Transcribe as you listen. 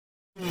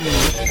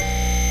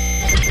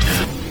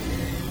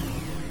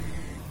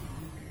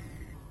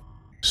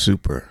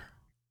super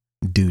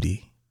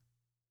duty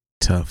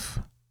tough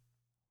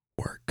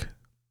work.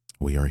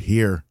 We are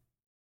here.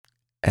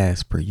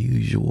 As per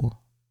usual.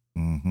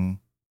 Mm-hmm.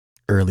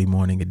 Early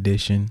morning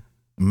edition.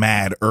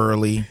 Mad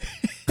early.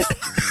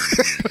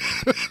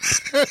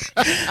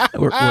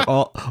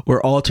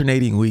 we're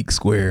alternating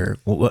weeks where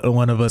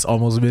one of us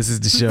almost misses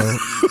the show.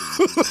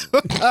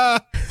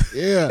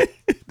 Yeah.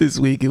 This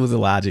week it was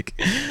Illogic.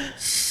 I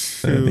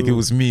think it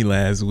was me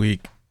last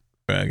week.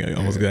 I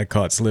almost got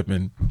caught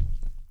slipping.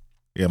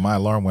 Yeah, my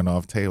alarm went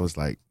off. Tay was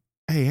like,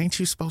 "Hey, ain't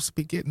you supposed to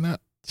be getting up?"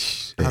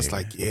 I was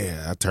like,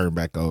 "Yeah." I turned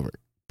back over.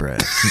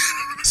 Bruh.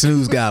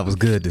 Snooze guy was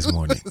good this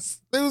morning.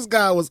 Snooze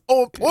guy was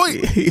on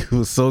point. He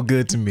was so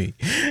good to me.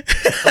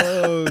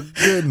 Oh,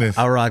 goodness.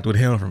 I rocked with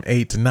him from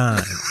 8 to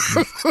 9.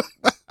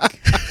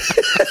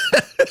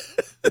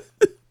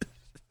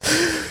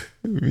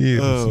 Me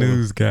and the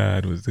snooze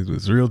guy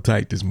was real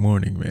tight this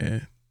morning,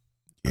 man.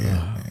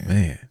 Yeah,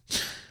 man.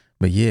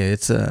 But yeah,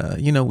 it's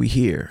we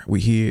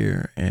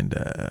here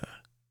and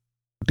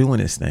doing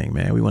this thing,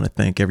 man. We want to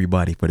thank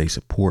everybody for their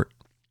support.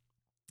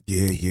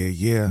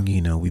 Yeah.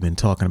 We've been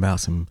talking about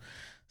some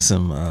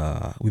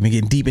we've been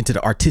getting deep into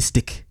the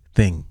artistic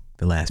thing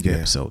the last few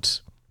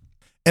episodes.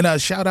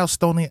 And shout out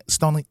Stony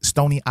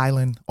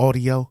Island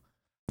Audio.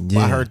 Yeah.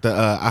 I heard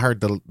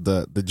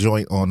the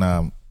joint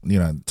on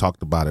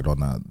talked about it on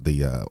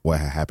the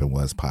What Happened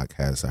Was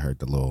podcast. I heard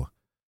the little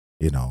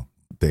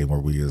thing where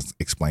we was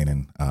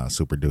explaining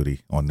Super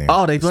Duty on there.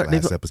 Oh, they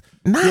episode.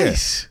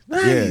 Nice.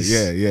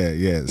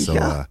 Yeah. So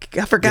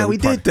I forgot we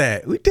did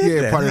that. We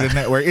did that. Part of the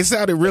network. It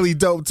sounded really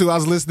dope too. I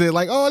was listening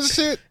like, oh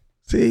shit.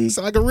 See, it's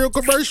like a real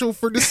commercial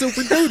for the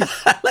Super Duty.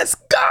 Let's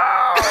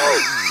go.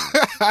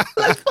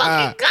 Let's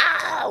fucking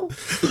go.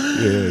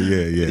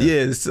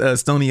 Yeah. Yeah,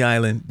 Stony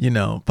Island,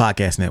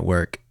 podcast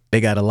network. They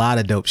got a lot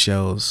of dope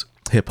shows,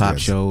 hip hop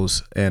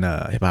shows and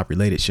hip hop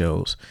related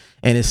shows.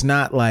 And it's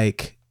not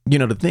like,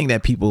 the thing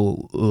that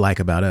people like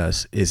about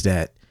us is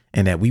that,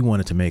 and that we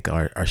wanted to make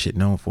our shit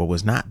known for,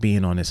 was not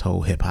being on this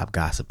whole hip hop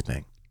gossip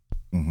thing.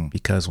 Mm-hmm.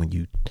 Because when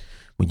you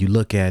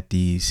look at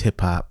these hip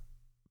hop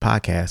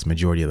podcasts,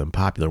 majority of them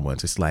popular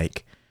ones, it's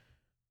like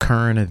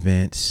current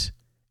events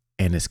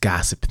and this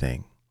gossip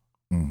thing.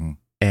 Mm-hmm.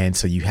 And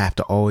so you have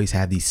to always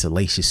have these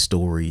salacious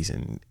stories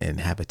and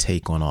have a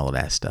take on all of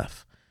that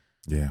stuff.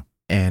 Yeah.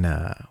 And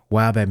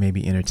while that may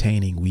be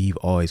entertaining, we've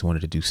always wanted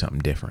to do something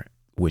different,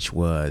 which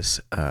was,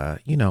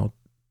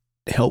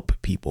 help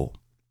people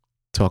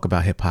talk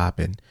about hip hop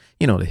and,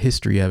 the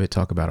history of it,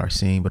 talk about our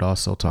scene, but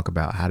also talk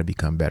about how to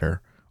become better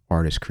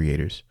artists,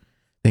 creators,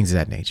 things of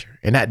that nature.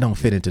 And that don't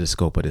fit into the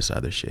scope of this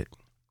other shit.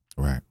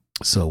 Right.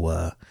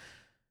 So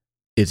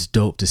it's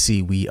dope to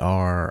see we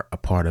are a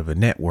part of a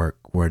network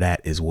where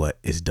that is what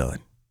is done.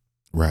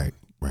 Right.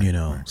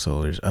 Right.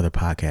 So there's other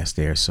podcasts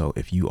there. So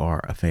if you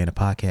are a fan of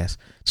podcasts,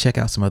 check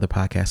out some other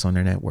podcasts on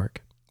their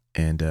network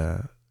and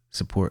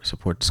support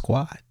the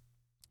squad.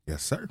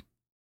 Yes, sir.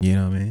 You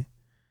know what I mean?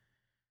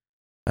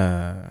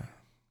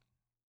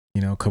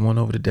 Come on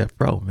over to Death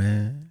Row,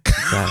 man.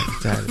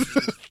 Tired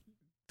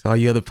to all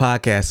you other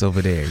podcasts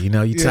over there. You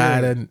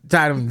tired of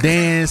them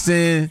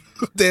dancing.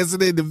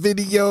 Dancing in the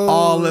videos.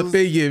 All up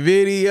in your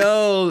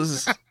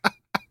videos.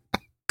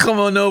 Come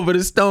on over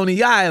to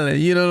Stony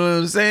Island. You know what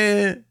I'm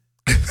saying?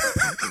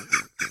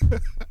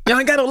 Y'all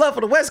ain't got no love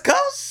for the West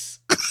Coast.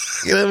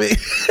 You know what I mean?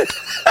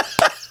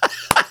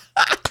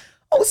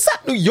 Oh, what's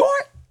up, New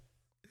York?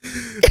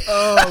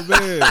 Oh,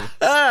 man.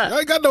 Y'all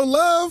ain't got no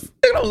love.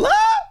 Ain't no love.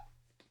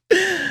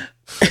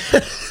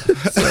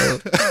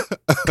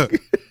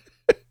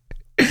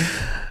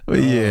 But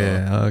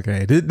yeah,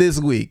 okay. This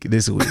week,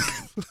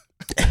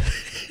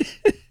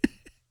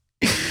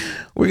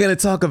 we're going to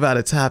talk about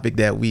a topic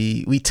that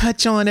we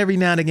touch on every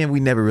now and again. We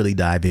never really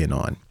dive in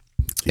on.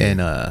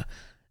 Yeah.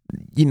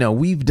 And,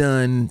 we've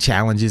done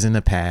challenges in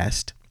the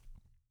past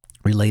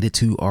related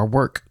to our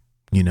work,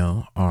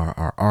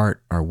 our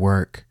art, our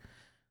work,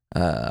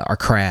 our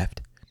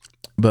craft.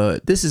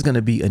 But this is going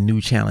to be a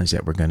new challenge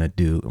that we're going to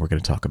do and we're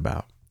going to talk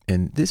about.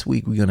 And this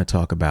week, we're going to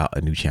talk about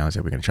a new challenge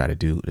that we're going to try to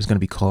do. It's going to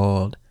be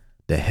called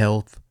the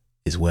Health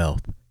is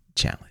Wealth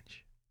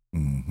Challenge.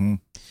 Mm-hmm.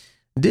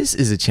 This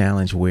is a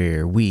challenge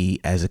where we,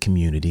 as a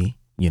community,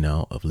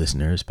 of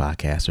listeners,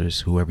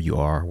 podcasters, whoever you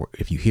are,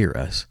 if you hear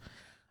us,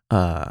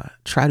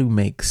 try to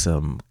make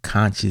some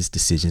conscious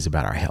decisions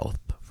about our health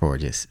for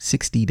just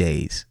 60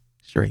 days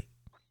straight.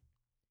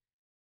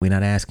 We're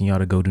not asking y'all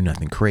to go do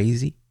nothing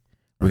crazy.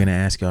 We're going to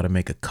ask y'all to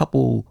make a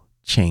couple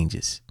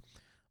changes.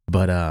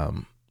 But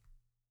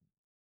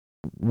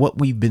what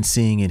we've been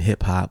seeing in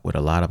hip hop with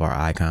a lot of our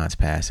icons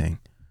passing,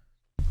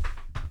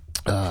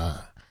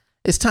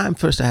 it's time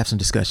for us to have some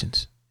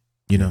discussions,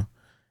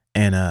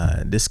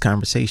 and this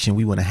conversation,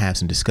 we want to have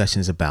some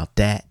discussions about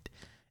that.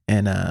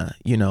 And, I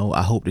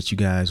hope that you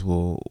guys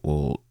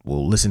will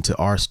listen to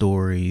our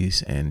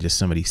stories and just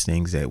some of these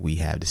things that we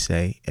have to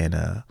say.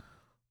 And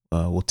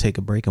we'll take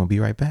a break and we'll be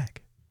right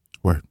back.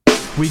 Word.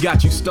 We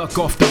got you stuck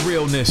off the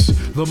realness,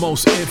 the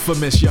most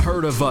infamous, you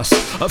heard of us.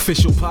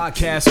 Official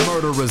podcast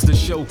murderers, the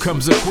show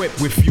comes equipped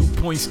with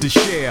viewpoints to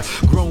share.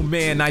 Grown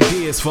man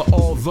ideas for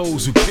all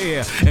those who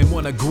care and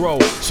wanna grow,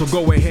 so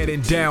go ahead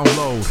and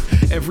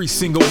download. Every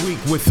single week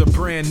with a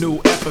brand new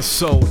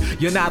episode.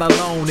 You're not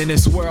alone in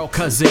this world,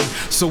 cousin,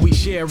 so we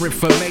share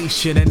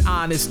information and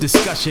honest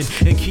discussion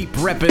and keep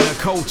repping a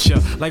culture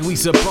like we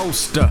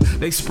supposed to.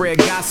 They spread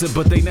gossip,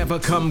 but they never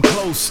come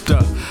close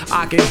to.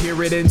 I can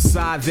hear it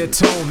inside their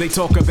tone. They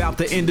talk about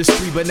the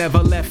industry, but never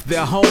left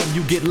their home.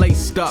 You get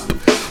laced up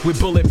with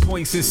bullet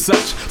points and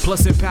such,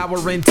 plus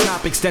empowering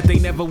topics that they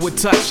never would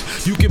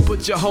touch. You can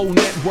put your whole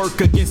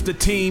network against the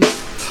team,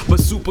 but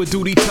Super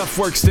Duty Tough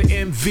Work's the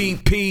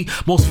MVP.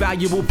 Most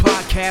valuable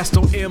podcast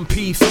on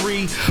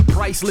MP3.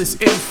 Priceless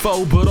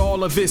info, but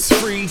all of it's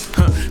free.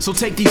 So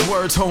take these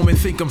words home and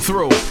think them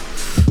through.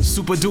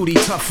 Super Duty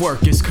Tough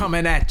Work is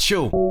coming at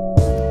you.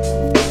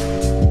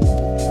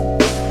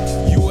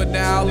 You are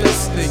now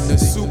listening to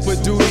Super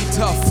Duty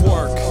Tough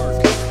Work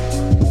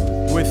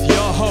with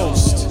your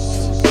host,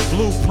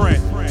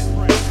 Blueprint.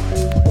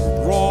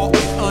 Raw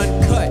and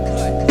uncut.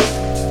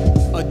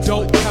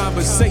 Adult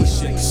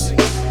conversations.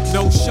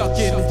 No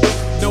shucking,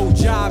 no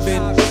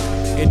jiving,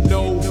 and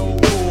no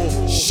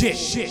bullshit.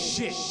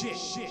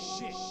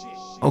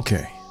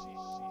 Okay.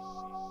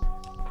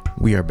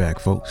 We are back,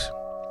 folks.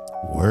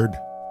 Word.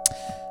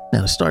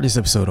 Now, to start this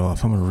episode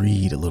off, I'm going to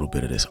read a little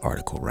bit of this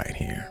article right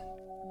here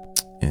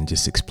and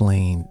just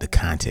explain the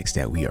context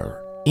that we are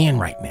in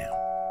right now.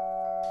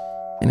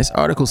 And this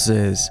article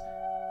says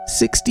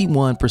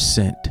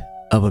 61%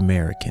 of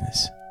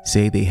Americans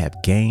say they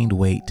have gained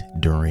weight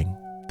during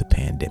the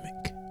pandemic.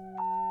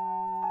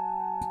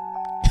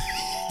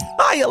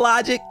 Hiya,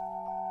 Logic.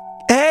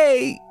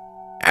 Hey,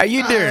 how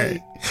you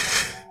doing?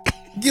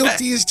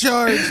 Guilty as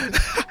charged.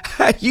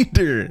 How you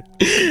doing?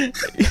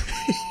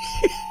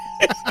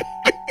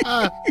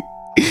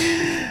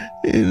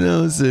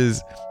 It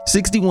says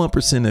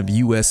 61% of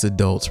U.S.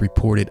 adults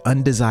reported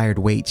undesired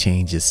weight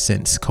changes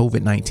since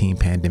COVID-19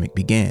 pandemic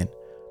began.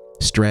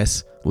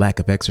 Stress, lack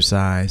of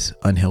exercise,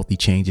 unhealthy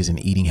changes in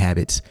eating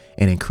habits,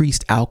 and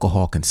increased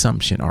alcohol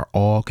consumption are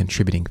all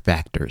contributing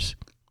factors.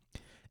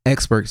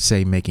 Experts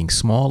say making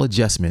small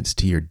adjustments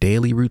to your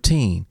daily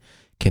routine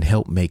can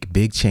help make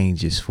big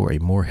changes for a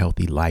more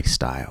healthy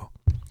lifestyle.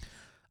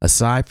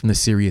 Aside from the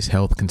serious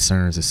health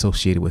concerns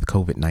associated with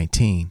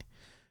COVID-19,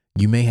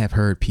 you may have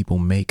heard people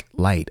make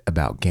light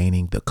about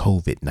gaining the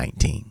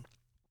COVID-19.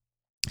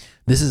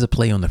 This is a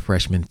play on the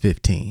freshman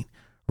 15,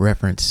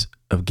 reference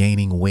of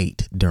gaining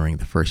weight during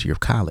the first year of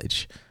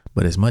college.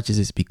 But as much as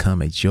it's become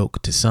a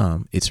joke to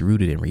some, it's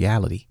rooted in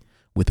reality.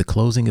 With the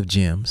closing of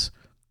gyms,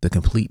 the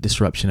complete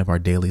disruption of our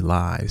daily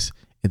lives,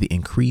 and the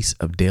increase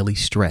of daily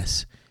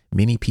stress,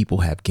 many people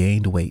have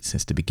gained weight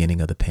since the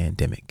beginning of the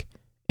pandemic.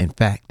 In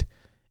fact,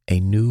 a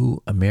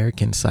new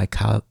American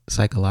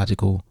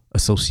Psychological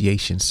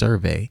Association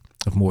survey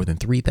of more than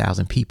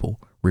 3,000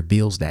 people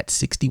reveals that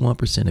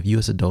 61% of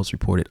U.S. adults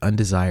reported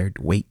undesired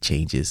weight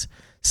changes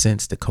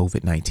since the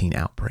COVID-19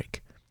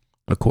 outbreak.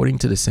 According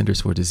to the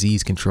Centers for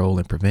Disease Control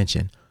and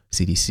Prevention,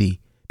 CDC,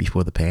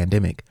 before the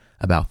pandemic,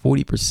 about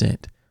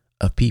 40%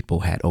 of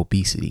people had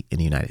obesity in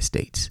the United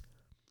States.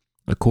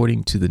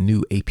 According to the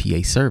new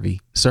APA survey,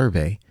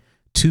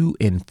 2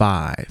 in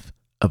 5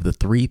 of the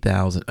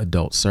 3,000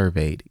 adults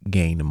surveyed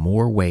gained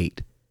more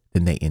weight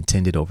than they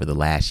intended over the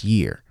last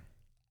year,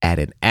 at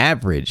an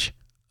average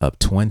of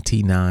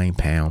 29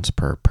 pounds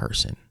per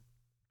person.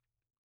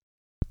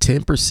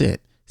 10%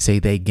 say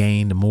they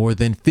gained more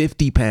than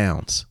 50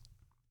 pounds.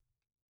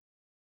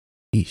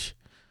 Eesh.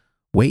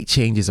 Weight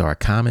changes are a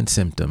common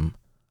symptom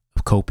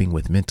of coping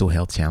with mental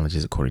health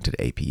challenges, according to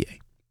the APA.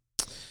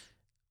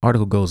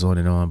 Article goes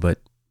on, but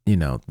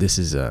this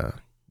is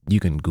you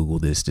can Google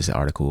this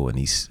article, and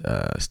these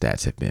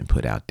stats have been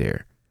put out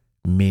there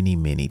many,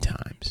 many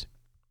times.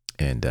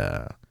 And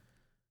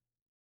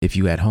if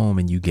you at home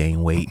and you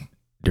gain weight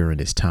during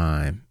this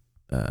time,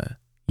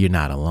 you're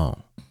not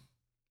alone.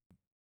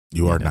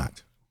 You are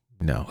not.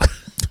 No.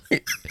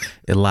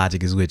 The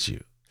logic is with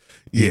you.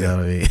 Yeah. You know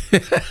what I mean?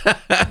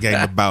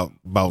 Gained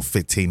about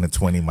 15 to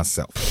 20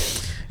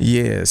 myself.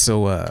 Yeah.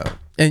 So,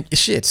 and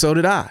shit, so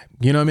did I.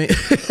 You know what I mean?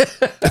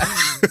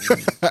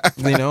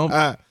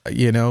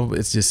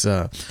 It's just,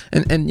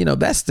 and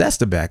that's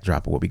the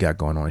backdrop of what we got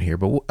going on here.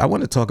 But I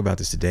want to talk about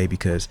this today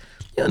because,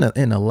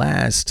 in the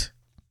last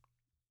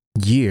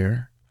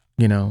year,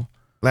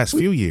 last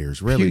few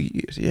years, really.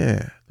 Few years,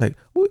 yeah. Like,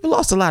 we've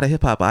lost a lot of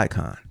hip hop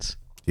icons.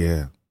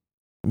 Yeah.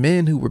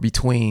 Men who were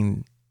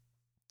between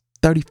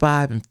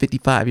 35 and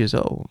 55 years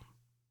old.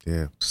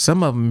 Yeah.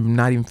 Some of them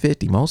not even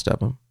 50, most of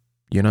them.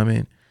 You know what I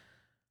mean?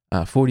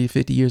 40 or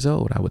 50 years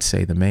old, I would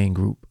say, the main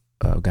group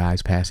of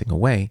guys passing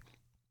away.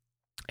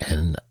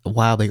 And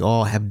while they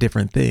all have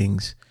different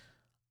things,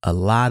 a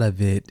lot of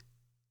it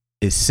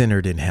is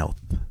centered in health.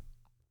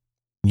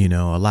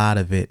 A lot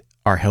of it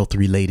are health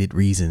related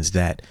reasons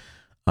that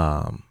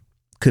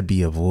could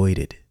be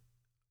avoided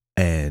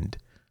and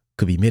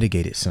could be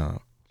mitigated some.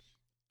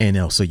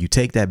 And so you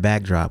take that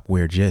backdrop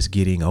where just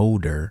getting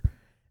older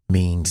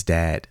means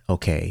that,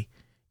 okay,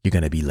 you're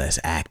going to be less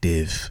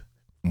active.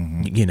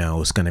 You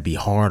know, it's going to be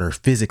harder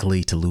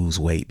physically to lose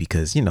weight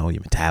because, you know,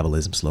 your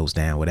metabolism slows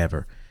down,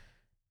 whatever.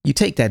 You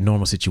take that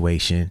normal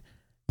situation,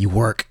 you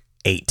work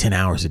 8-10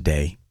 hours a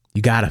day,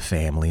 you got a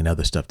family and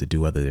other stuff to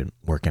do other than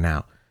working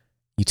out.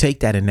 You take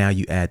that and now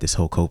you add this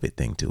whole COVID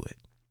thing to it.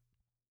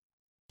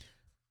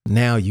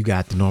 Now you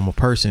got the normal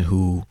person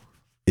who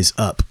is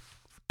up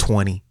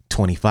 20,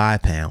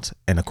 25 pounds.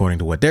 And according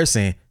to what they're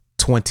saying,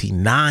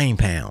 29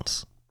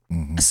 pounds.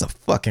 That's a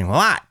fucking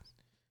lot.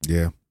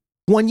 Yeah.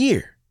 1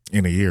 year.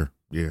 In a year.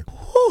 Yeah.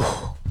 Whew.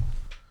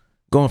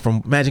 Going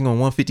from, imagine going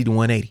 150 to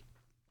 180.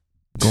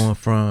 Going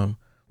from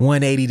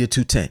 180 to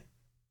 210.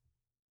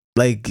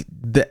 Like,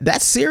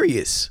 that's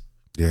serious.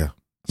 Yeah.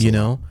 You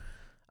know?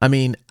 I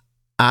mean,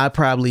 I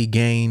probably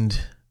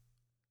did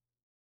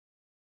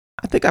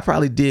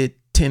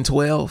 10,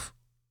 12.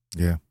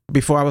 Yeah.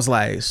 Before I was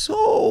like,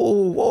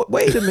 so,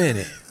 wait a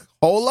minute.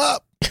 Hold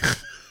up.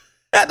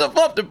 Had to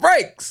bump the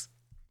brakes.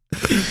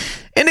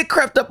 And it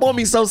crept up on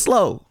me so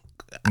slow.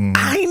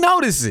 I ain't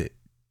notice it.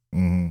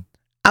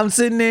 I'm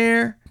sitting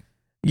there,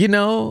 you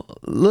know,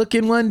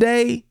 looking one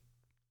day,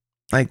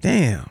 like,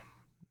 damn,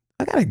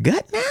 I got a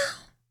gut now?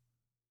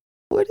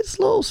 Where did this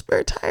little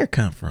spare tire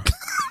come from?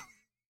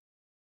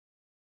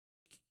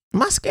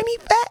 Am I skinny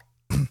fat?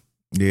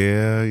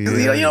 Yeah.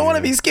 You don't want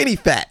to be skinny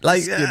fat.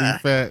 Like skinny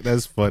fat.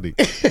 That's funny.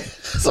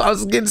 So I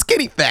was getting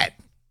skinny fat.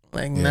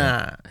 Like,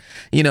 nah.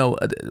 You know,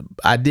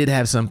 I did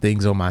have some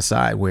things on my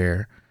side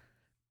where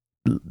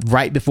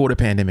right before the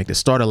pandemic, the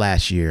start of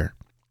last year,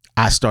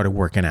 I started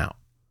working out.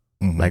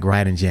 Like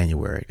right in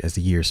January as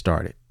the year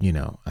started, you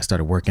know, I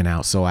started working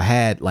out. So I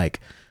had like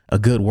a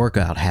good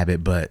workout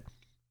habit, but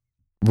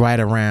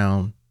right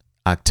around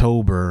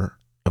October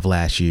of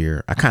last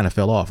year, I kind of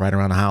fell off. Right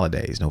around the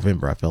holidays,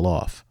 November, I fell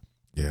off.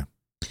 Yeah.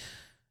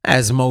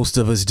 As most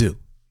of us do,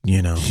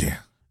 you know. Yeah.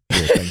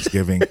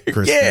 Thanksgiving,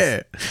 Christmas.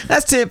 Yeah.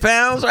 That's 10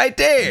 pounds right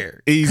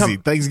there. Easy.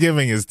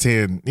 Thanksgiving is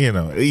 10, you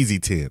know, easy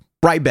 10.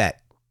 Right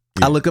back.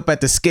 Yeah. I look up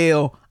at the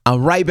scale.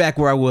 I'm right back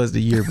where I was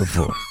the year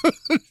before.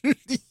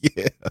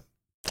 Yeah.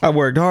 I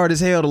worked hard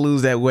as hell to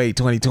lose that weight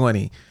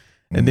 2020.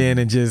 And then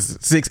in just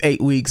 6-8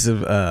 weeks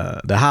of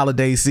the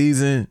holiday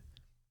season,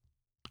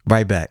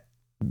 right back.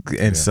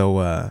 And so,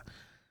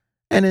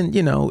 and then,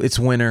 you know, it's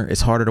winter. It's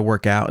harder to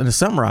work out. In the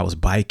summer, I was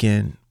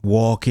biking,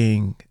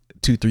 walking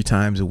 2-3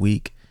 times a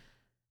week.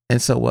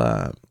 And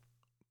so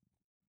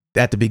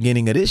at the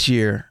beginning of this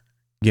year,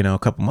 you know, a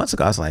couple months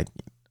ago, I was like,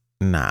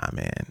 nah,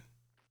 man.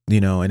 You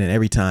know, and then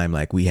every time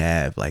like we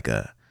have like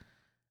a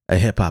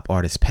hip hop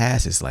artist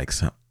passes like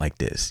something like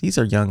this. These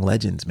are young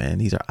legends, man.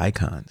 These are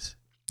icons.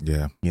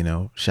 Yeah. You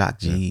know, Shock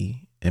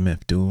G,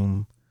 MF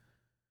Doom,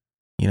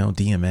 you know,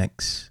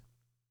 DMX.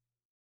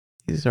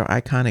 These are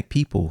iconic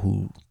people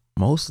who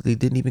mostly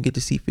didn't even get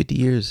to see 50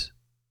 years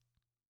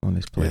on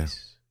this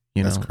place.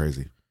 You know, that's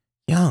crazy.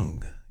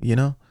 Young, you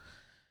know,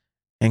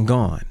 and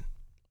gone.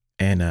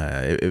 And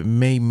it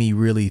made me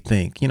really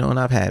think, you know, and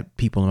I've had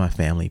people in my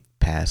family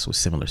pass with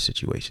similar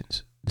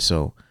situations.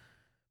 So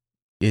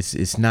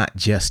it's not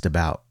just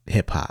about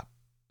hip hop,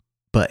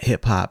 but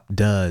hip hop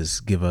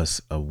does give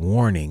us a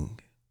warning,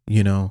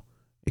 you know,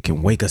 it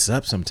can wake us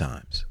up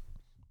sometimes.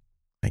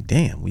 Like,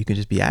 damn, we can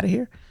just be out of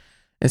here.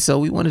 And so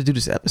we want to do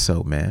this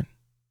episode, man.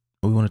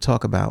 We want to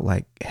talk about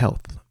like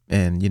health.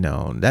 And, you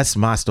know, that's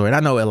my story. And I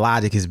know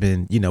Illogic has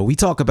been, you know, we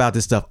talk about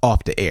this stuff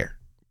off the air.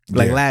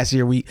 Like last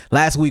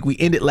week we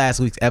ended last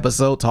week's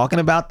episode talking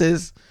about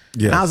this.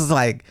 Yeah. And I was just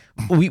like,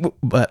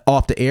 but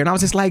off the air. And I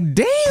was just like,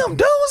 damn, dude,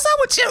 what's up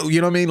with you?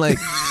 You know what I mean? Like,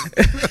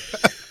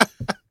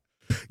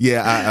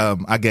 yeah,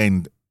 I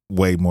gained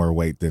way more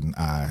weight than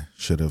I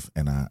should have.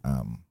 And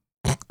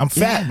I'm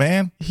fat,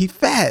 man. He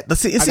fat. Let's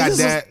see.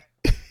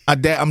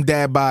 I'm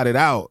dad bodied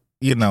out,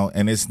 you know,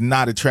 and it's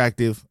not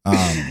attractive.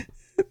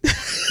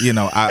 You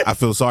know, I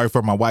feel sorry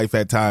for my wife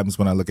at times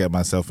when I look at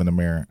myself in the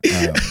mirror.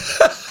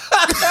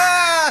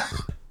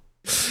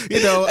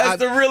 You know, that's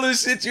the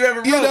realest shit you ever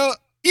wrote. You know,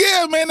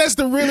 yeah, man, that's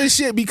the realest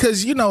shit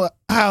because you know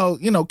how,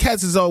 you know,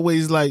 cats is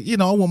always like, you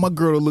know, I want my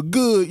girl to look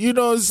good. You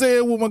know what I'm saying?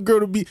 I want my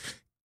girl to be,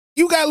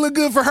 you gotta look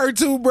good for her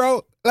too,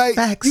 bro. Like,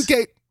 facts.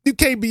 you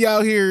can't be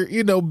out here,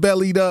 you know,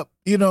 bellied up,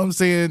 you know what I'm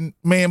saying,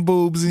 man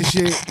boobs and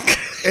shit.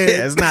 And,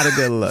 yeah, it's not a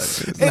good look.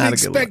 It's and not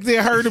expecting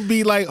her to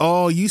be like,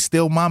 oh, you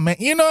still my man.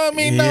 You know what I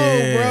mean?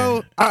 Yeah.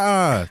 No,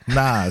 bro.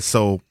 Nah.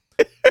 So,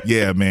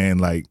 yeah, man,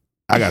 like,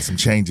 I got some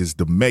changes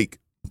to make.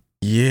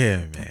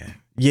 Yeah, man.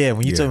 Yeah,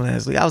 when you told me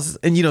that, I was,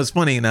 and you know, it's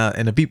funny,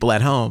 and the people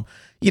at home,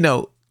 you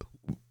know,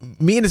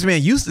 me and this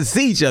man used to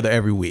see each other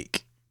every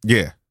week.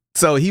 Yeah.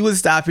 So he would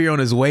stop here on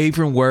his way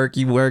from work.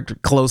 He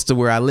worked close to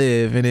where I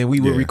live, and then we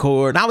would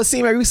record. And I would see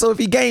him every week. So if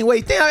he gained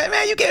weight, damn,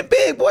 man, you getting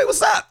big, boy.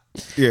 What's up?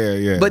 Yeah,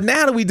 yeah. But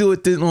now that we do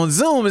it on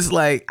Zoom, it's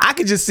like I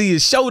can just see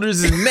his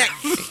shoulders and neck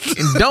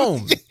and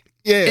dome.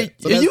 Yeah.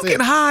 And you can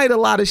hide a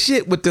lot of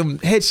shit with them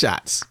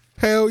headshots.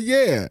 Hell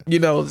yeah. You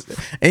know,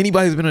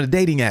 anybody who's been on a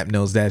dating app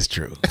knows that's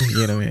true.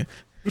 You know what I mean?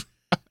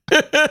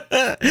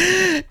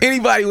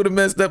 Anybody with a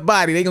messed up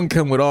body, they gonna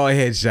come with all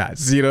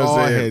headshots. You know what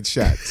I'm saying? All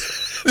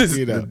headshots. Just,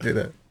 You know.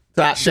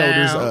 top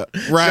Shoulders down, up.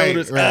 Right,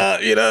 shoulders right.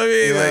 up. You know what I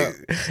mean? Yeah.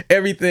 Like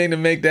everything to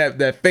make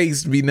that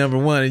face be number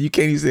one, and you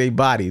can't even say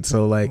body.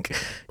 So like,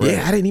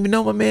 yeah, I didn't even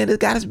know my man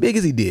got as big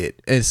as he did,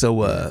 and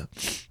so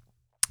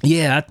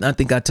yeah, I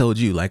think I told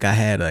you, like, I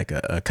had like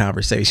a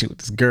conversation with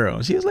this girl,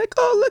 and she was like,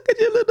 "Oh, look at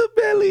your little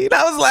belly," and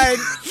I was like,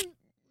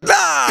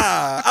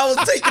 "Nah," I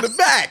was taken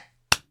aback.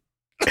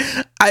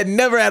 I'd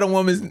never had a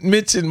woman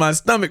mention my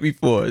stomach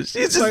before.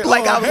 She's just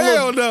like, I was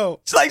hell no.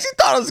 She's like, she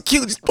thought it was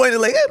cute. She pointed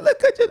like, "Hey,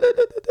 look at your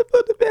little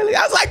belly."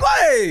 I was like,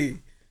 "Hey,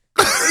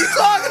 what are you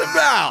talking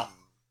about?"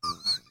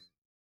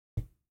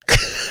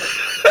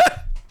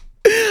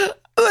 I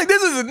was like,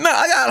 "This is enough."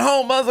 I got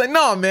home. I was like,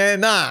 "No,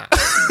 man, nah.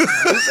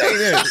 This ain't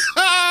it.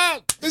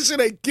 This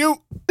shit ain't cute.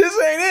 This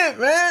ain't it,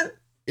 man."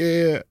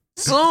 Yeah.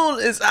 Soon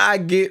as I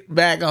get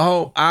back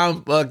home,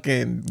 I'm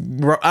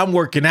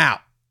working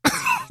out.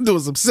 Doing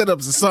some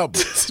sit-ups or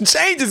something. Some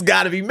changes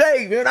got to be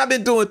made, man. I've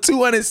been doing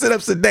 200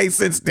 sit-ups a day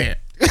since then.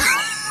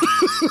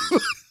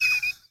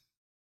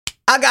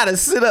 I got a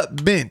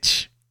sit-up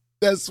bench.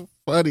 That's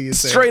funny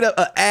as hell. Straight up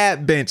an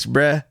ab bench,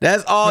 bruh.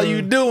 That's all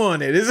you do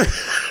on it.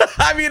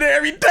 I mean,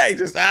 every day,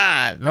 just,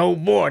 no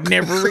more.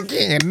 Never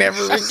again.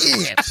 Never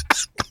again.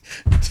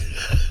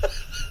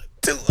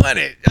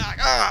 200.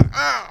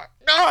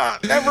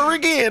 Never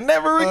again.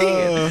 Never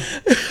again.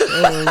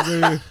 Oh,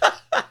 man.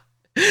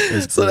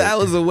 So that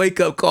was a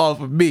wake-up call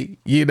for me,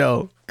 you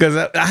know, because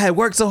I had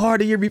worked so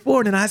hard the year before,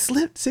 and then I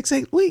slipped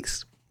 6-8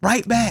 weeks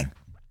right back.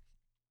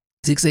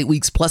 6-8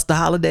 weeks plus the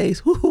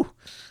holidays. Woo-hoo.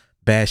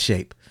 Bad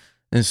shape.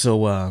 And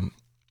so,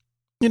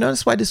 you know,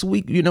 that's why this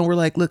week, you know, we're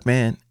like, look,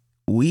 man,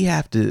 we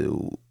have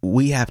to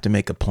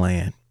make a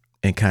plan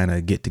and kind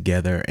of get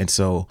together. And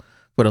so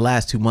for the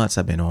last 2 months,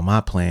 I've been on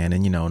my plan,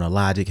 and, you know,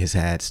 Logic has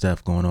had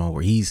stuff going on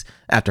where he's,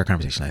 after our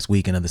conversation last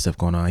week and other stuff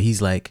going on, he's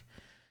like,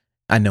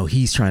 I know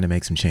he's trying to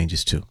make some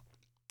changes too.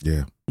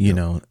 Yeah. You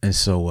know, and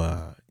so,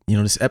 you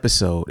know, this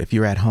episode, if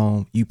you're at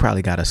home, you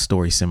probably got a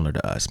story similar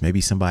to us.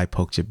 Maybe somebody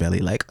poked your belly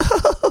like,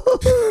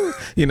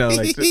 you know,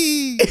 like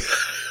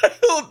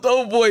little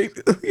Doughboy,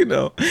 you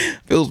know,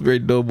 Pillsbury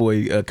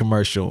Doughboy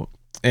commercial.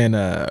 And,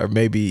 or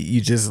maybe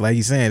you just, like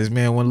you saying, this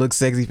man want to look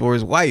sexy for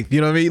his wife.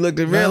 You know what I mean? He looked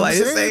at me like,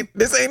 this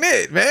ain't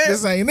it, man.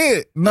 This ain't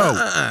it. No.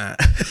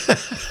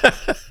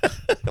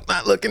 I'm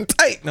not looking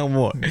tight no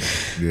more.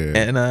 Yeah.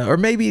 And or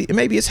maybe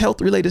it's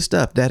health related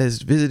stuff that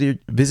has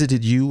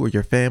visited you or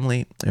your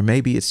family, or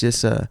maybe it's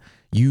just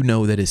you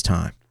know that it's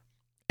time.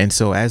 And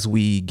so as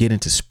we get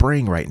into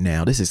spring right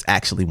now, this is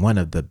actually one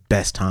of the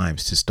best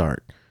times to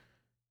start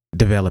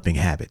developing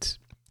habits.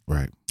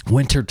 Right.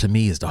 Winter to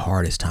me is the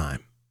hardest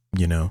time,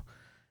 you know,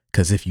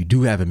 because if you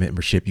do have a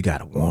membership, you got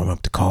to warm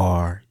up the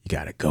car, you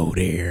got to go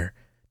there,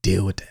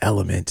 deal with the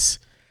elements.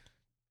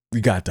 We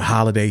got the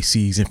holiday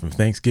season from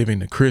Thanksgiving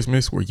to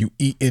Christmas where you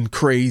eating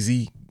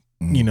crazy,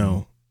 you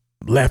know,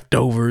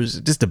 leftovers,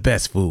 just the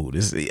best food.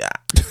 It's, You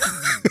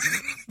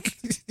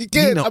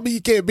can't, You know- I mean,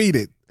 you can't beat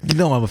it. you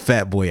know, I'm a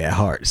fat boy at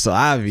heart. So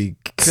I be,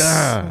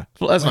 God,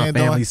 plus my Man,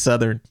 family's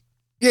Southern.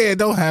 Yeah,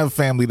 don't have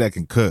family that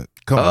can cook.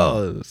 Come on.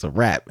 Oh, it's a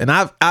wrap. And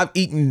I've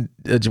eaten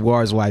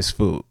Jawar's wife's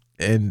food.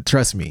 And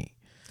trust me,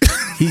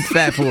 he's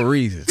fat for a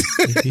reason.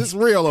 It's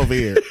real over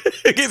here.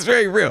 It gets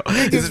very real.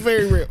 It's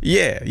very real.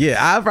 Yeah.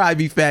 I'd probably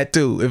be fat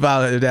too if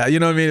I, you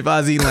know what I mean? If I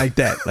was eating like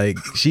that, like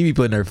she be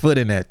putting her foot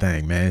in that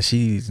thing, man.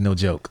 She's no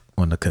joke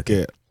on the cooking.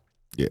 Yeah.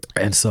 Yeah.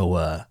 And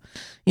so,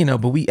 you know,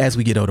 but as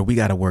we get older, we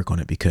got to work on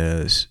it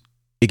because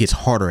it gets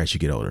harder as you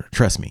get older.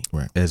 Trust me.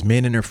 Right. As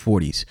men in their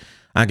 40s,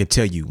 I can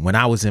tell you, when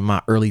I was in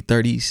my early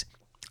 30s,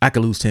 I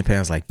could lose 10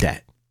 pounds like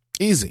that.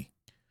 Easy.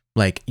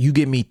 Like you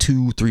give me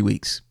 2-3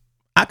 weeks,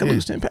 I could Yeah.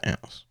 lose 10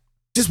 pounds.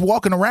 Just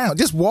walking around.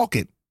 Just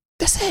walking.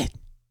 That's it.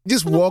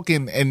 Just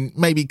walking and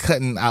maybe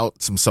cutting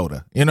out some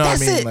soda. You know That's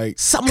what I mean? it. Like,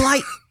 Something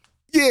light.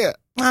 yeah.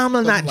 I'm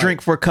gonna not Something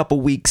drink for a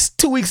couple weeks.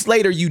 2 weeks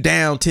later, you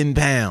down 10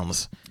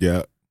 pounds.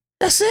 Yeah.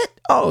 That's it.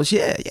 Oh,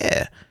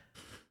 yeah.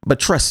 But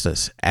trust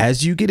us,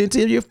 as you get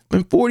into your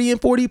 40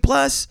 and 40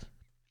 plus,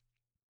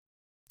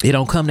 it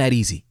don't come that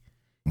easy.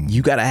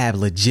 You got to have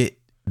legit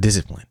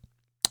discipline.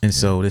 And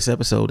so this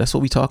episode, that's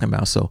what we're talking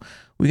about. So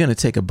we're going to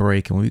take a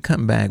break, and when we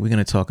come back, we're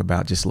going to talk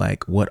about just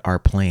like what our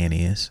plan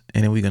is.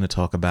 And then we're going to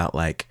talk about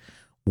like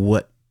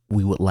what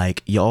we would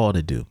like y'all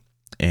to do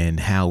and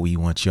how we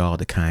want y'all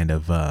to kind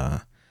of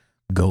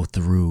go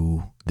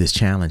through this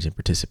challenge and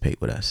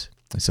participate with us.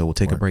 And so we'll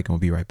take a break and we'll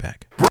be right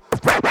back.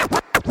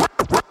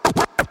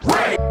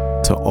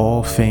 To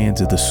all fans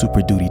of the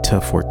Super Duty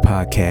Tough Work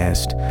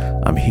podcast,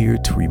 I'm here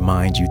to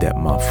remind you that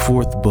my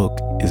 4th book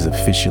is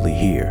officially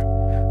here.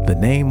 The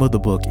name of the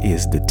book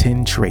is The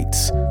 10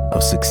 Traits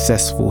of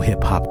Successful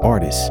Hip Hop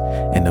Artists,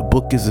 and the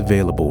book is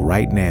available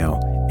right now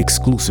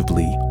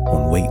exclusively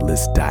on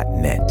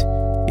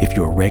waitlist.net. If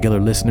you're a regular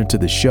listener to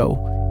the show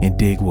and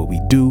dig what we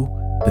do,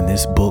 then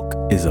this book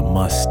is a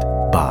must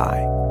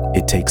buy.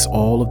 It takes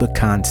all of the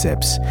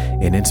concepts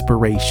and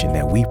inspiration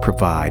that we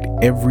provide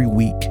every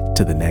week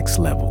to the next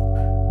level.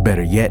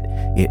 Better yet,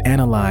 it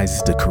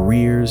analyzes the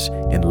careers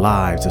and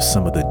lives of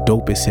some of the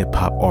dopest hip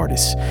hop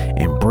artists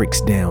and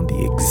breaks down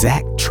the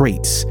exact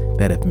traits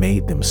that have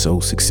made them so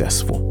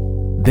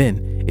successful.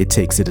 Then it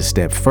takes it a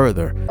step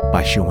further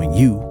by showing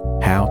you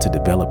how to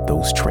develop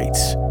those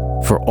traits.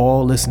 For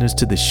all listeners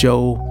to the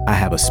show, I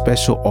have a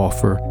special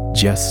offer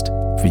just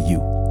for you.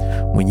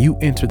 When you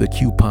enter the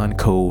coupon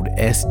code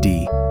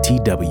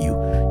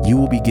SDTW, you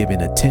will be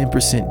given a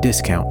 10%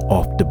 discount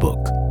off the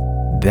book.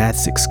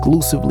 That's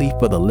exclusively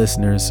for the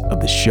listeners of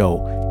the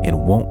show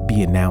and won't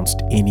be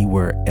announced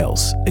anywhere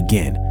else.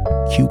 Again,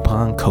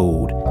 coupon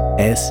code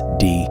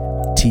SDTW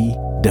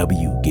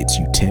gets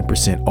you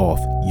 10% off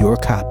your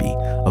copy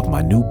of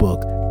my new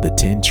book, The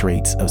 10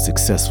 Traits of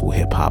Successful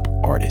Hip Hop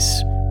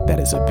Artists, that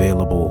is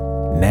available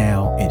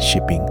now and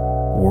shipping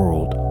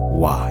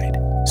worldwide.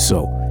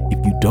 So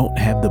if you don't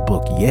have the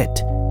book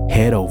yet,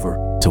 head over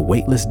to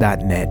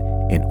weightless.net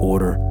and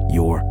order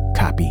your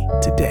copy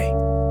today.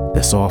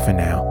 That's all for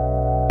now.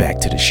 Back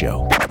to the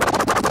show.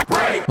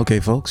 Okay,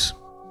 folks,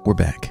 we're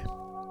back.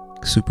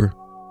 Super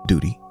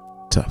duty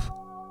tough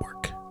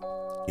work.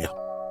 Yeah.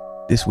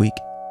 This week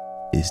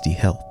is the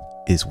Health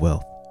is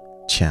Wealth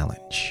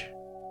Challenge.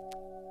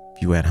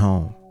 If you at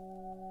home,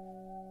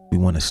 we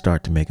want to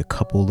start to make a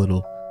couple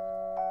little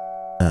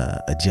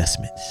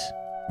adjustments,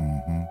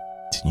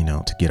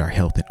 to get our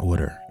health in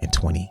order in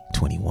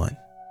 2021.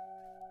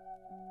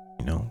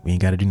 We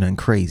ain't got to do nothing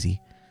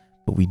crazy,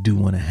 but we do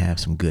want to have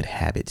some good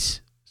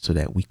habits so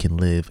that we can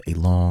live a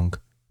long,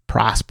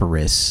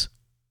 prosperous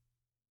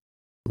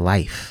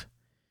life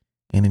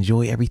and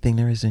enjoy everything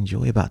there is to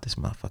enjoy about this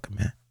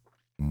motherfucker,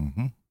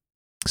 man.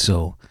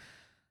 So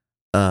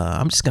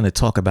I'm just going to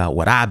talk about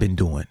what I've been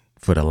doing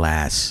for the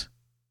last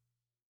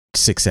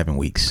 6-7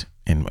 weeks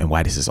and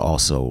why this is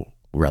also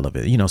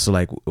relevant. So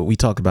like what we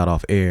talked about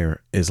off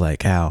air is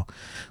like how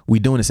we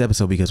doing this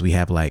episode because we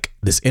have like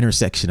this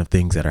intersection of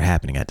things that are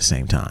happening at the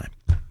same time.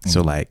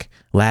 So like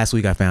last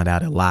week I found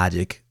out that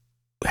Logic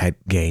had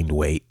gained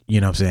weight, you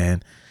know what I'm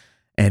saying?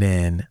 And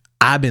then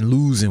I've been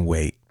losing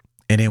weight.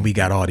 And then we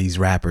got all these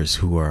rappers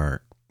who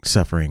are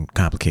suffering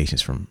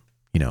complications from,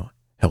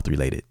 health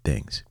related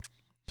things.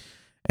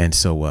 And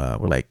so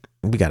we're like,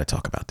 we got to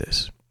talk about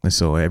this. And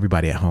so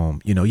everybody at home,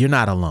 you're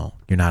not alone.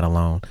 You're not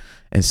alone.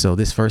 And so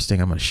this first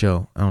thing I'm going to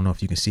show, I don't know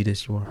if you can see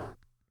this, you are.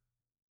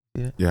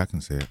 Yeah, I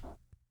can see it.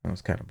 That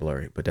was kind of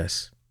blurry, but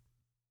that's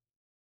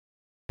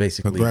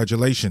basically.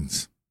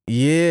 Congratulations.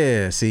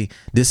 Yeah. See,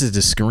 this is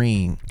the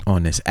screen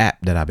on this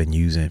app that I've been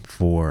using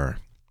for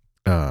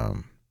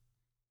the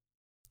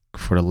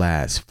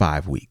last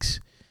 5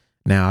 weeks.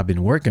 Now I've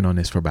been working on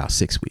this for about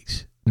 6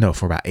 weeks. No,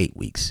 for about 8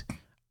 weeks.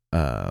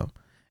 And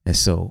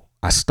so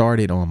I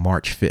started on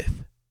March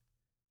 5th.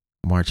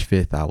 March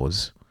 5th, I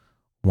was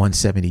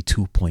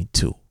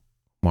 172.2.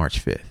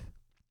 March 5th.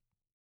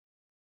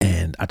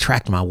 And I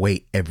tracked my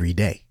weight every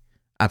day.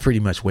 I pretty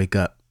much wake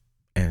up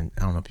and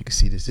I don't know if you can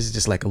see this. This is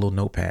just like a little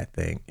notepad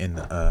thing in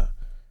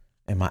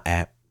my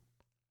app.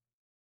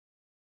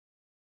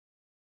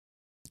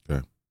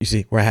 Okay. You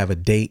see where I have a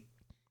date,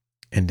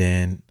 and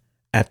then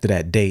after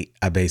that date,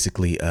 I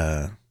basically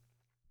I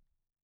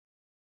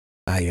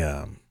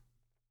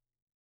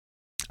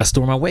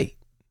store my weight.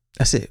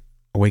 That's it.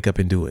 I wake up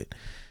and do it.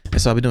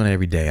 And so I've been doing it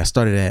every day. I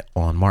started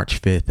on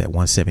March 5th at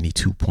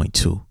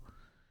 172.2.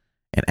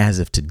 And as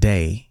of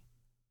today,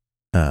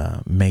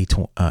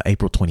 April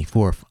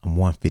 24th, I'm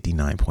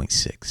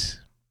 159.6.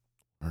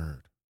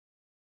 Word.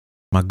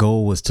 My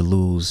goal was to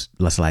lose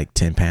less like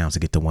 10 pounds to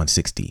get to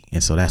 160.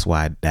 And so that's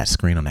why that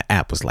screen on the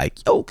app was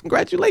like, yo,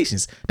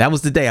 congratulations. That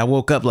was the day I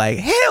woke up like,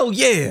 hell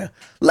yeah,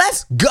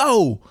 let's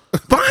go.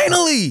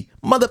 Finally,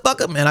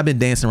 motherfucker. Man, I've been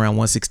dancing around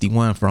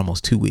 161 for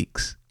almost 2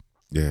 weeks.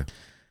 Yeah.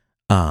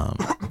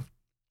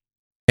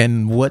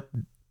 And what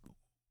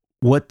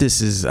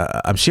this is,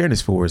 I'm sharing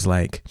this for is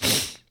like,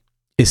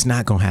 it's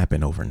not going to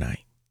happen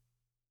overnight.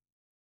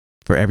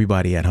 For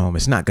everybody at home,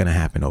 it's not going to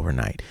happen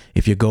overnight.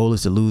 If your goal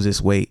is to lose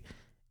this weight,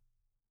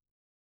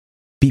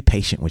 be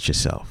patient with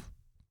yourself.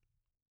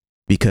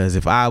 Because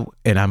I'm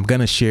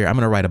going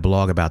to write a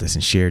blog about this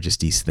and share just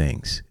these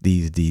things,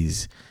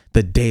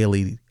 the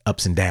daily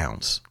ups and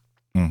downs.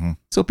 Mm-hmm.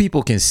 So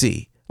people can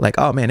see like,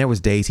 oh man, there was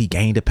days he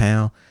gained a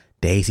pound,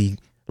 days he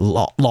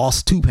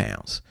lost 2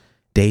 pounds,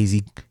 days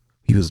he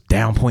was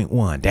down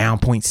 0.1, down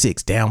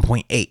 0.6, down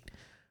 0.8.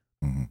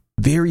 Mm-hmm.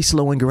 Very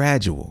slow and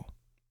gradual,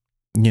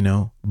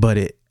 but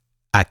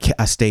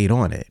I stayed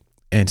on it.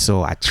 And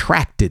so I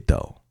tracked it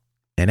though.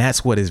 And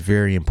that's what is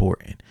very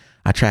important.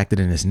 I tracked it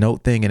in this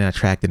note thing, and then I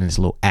tracked it in this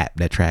little app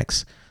that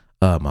tracks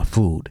my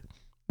food,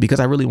 because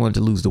I really wanted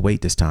to lose the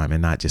weight this time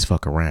and not just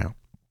fuck around.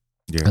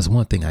 Yeah. That's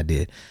one thing I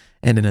did.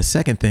 And then the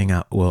second thing,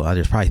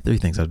 there's probably 3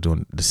 things I was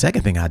doing. The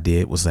second thing I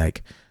did was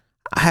like,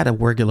 I had a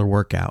regular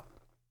workout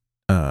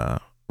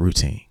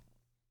routine.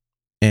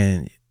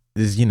 And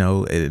this,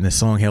 in the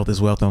song Health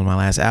is Wealth on my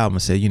last album, I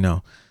said,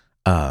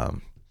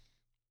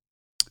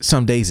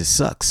 some days it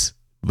sucks,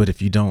 But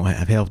if you don't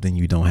have health, then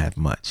you don't have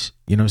much.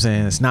 You know what I'm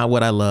saying? It's not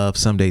what I love.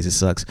 Some days it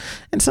sucks.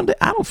 And some days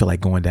I don't feel like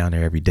going down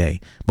there every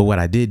day. But what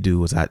I did do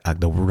was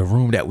the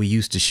room that we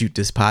used to shoot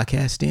this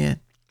podcast in,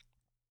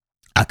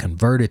 I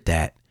converted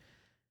that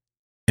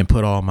and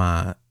put all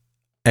my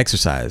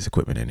exercise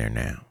equipment in there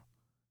now.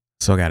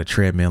 So I got a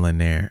treadmill in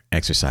there,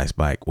 exercise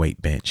bike,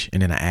 weight bench.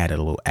 And then I added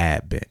a little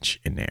ab bench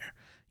in there.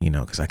 You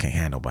know, because I can't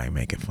have nobody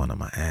making fun of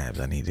my abs.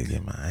 I need to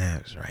get my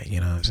abs right. You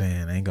know what I'm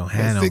saying? I ain't going to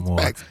have no more.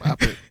 Packs,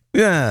 pop it.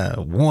 Yeah,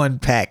 1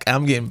 pack.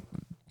 I'm getting,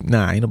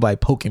 ain't nobody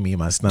poking me in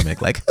my stomach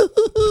like,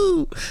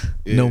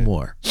 no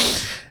more.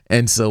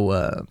 And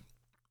so,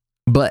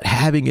 but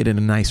having it in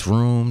a nice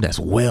room that's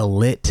well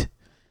lit,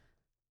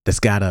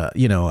 that's got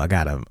I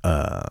got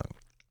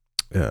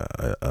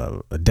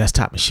a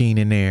desktop machine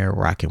in there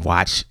where I can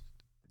watch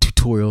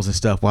tutorials and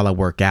stuff while I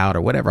work out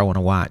or whatever I want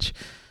to watch.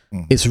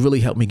 It's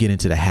really helped me get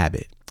into the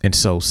habit. And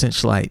so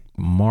since like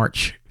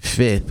March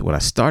 5th, when I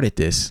started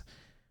this,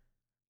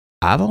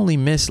 I've only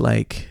missed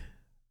like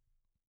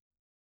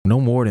no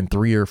more than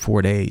 3 or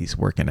 4 days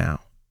working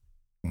out.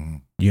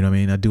 You know what I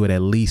mean? I do it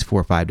at least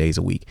 4 or 5 days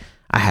a week.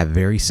 I have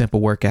very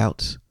simple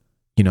workouts.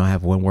 You know, I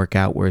have one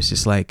workout where it's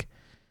just like,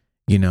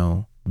 you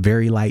know,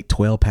 very light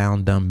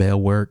 12-pound dumbbell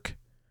work,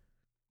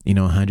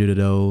 100 of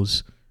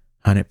those,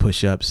 100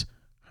 push-ups,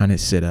 100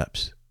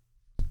 sit-ups.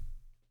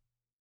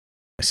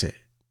 That's it.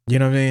 You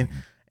know what I mean?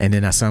 And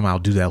then I'll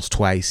do those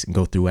twice and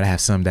go through it. I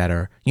have some that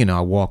are,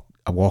 I walk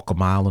a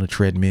mile on a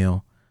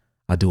treadmill.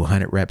 I do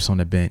 100 reps on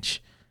the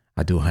bench.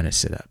 I do 100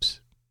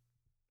 sit-ups.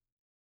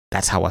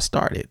 That's how I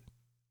started,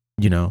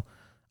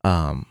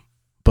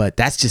 but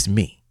that's just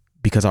me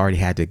because I already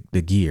had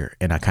the gear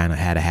and I kind of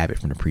had a habit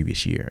from the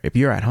previous year. If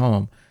you're at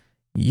home,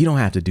 you don't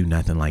have to do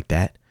nothing like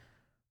that.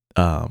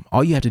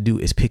 All you have to do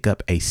is pick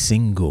up a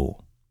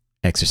single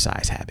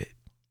exercise habit.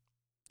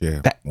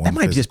 Yeah. That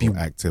might just be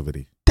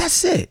activity.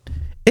 That's it.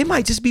 It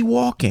might just be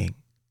walking.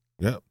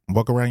 Yep.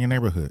 Walk around your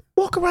neighborhood.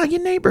 Walk around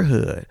your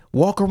neighborhood.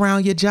 Walk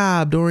around your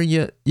job during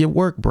your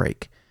work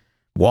break.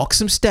 Walk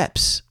some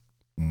steps.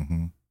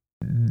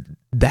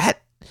 That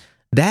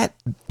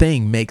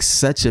thing makes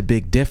such a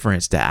big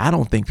difference that I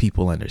don't think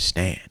people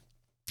understand.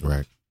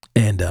 Right.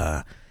 And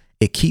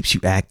it keeps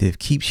you active,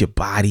 keeps your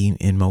body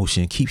in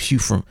motion, keeps you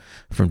from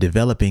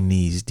developing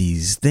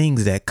these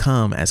things that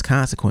come as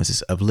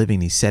consequences of living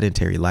these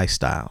sedentary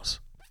lifestyles.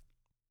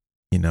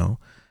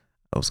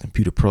 I was a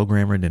computer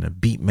programmer, then a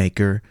beat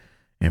maker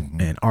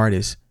and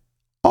artist.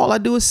 All I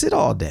do is sit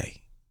all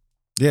day.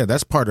 Yeah,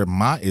 that's part of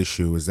my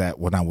issue is that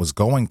when I was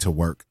going to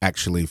work,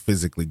 actually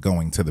physically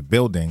going to the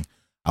building,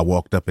 I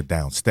walked up and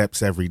down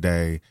steps every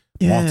day,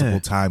 multiple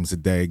times a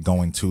day,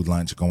 going to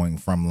lunch, going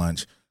from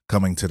lunch,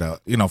 coming to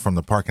the, from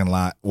the parking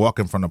lot,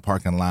 walking from the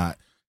parking lot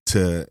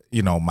to,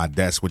 my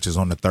desk, which is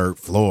on the 3rd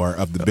floor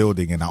of the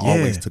building. And I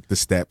always took the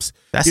steps.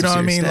 That's you know what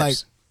I mean?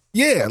 Steps.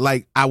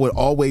 Like I would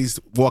always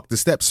walk the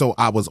steps. So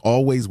I was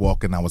always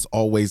walking. I was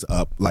always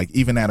up. Like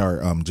even at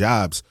our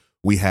jobs,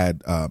 we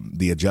had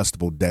the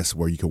adjustable desk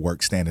where you could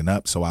work standing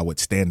up. So I would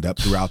stand up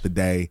throughout the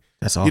day.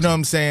 That's awesome. You know what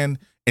I'm saying?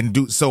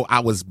 And so I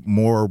was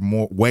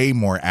way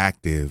more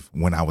active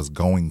when I was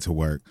going to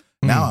work.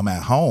 Now I'm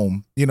at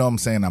home. You know what I'm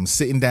saying? I'm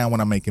sitting down when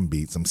I'm making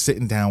beats. I'm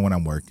sitting down when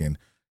I'm working.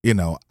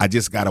 I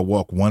just got to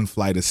walk 1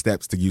 flight of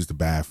steps to use the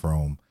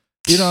bathroom.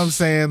 You know what I'm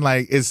saying?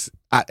 Like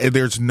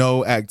there's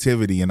no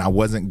activity and I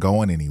wasn't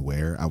going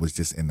anywhere. I was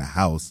just in the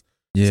house.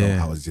 Yeah.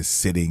 So I was just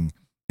sitting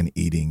and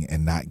eating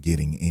and not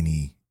getting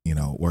any,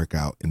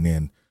 workout. And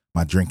then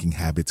my drinking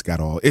habits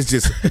it's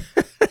just,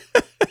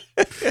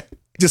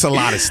 just a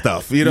lot of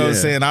stuff. You know what I'm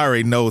saying? I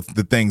already know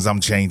the things I'm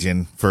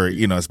changing for,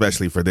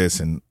 especially for this.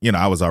 And,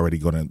 I was already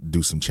going to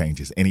do some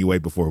changes anyway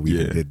before we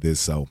even did this.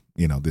 So,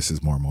 this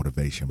is more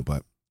motivation,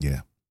 but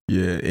yeah.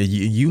 Yeah, and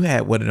you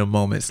had one of the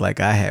moments like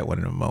I had one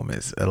of the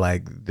moments,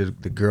 like the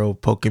girl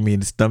poking me in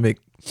the stomach.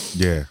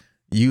 Yeah.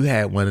 You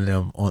had one of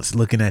them on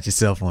looking at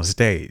yourself on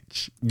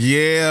stage.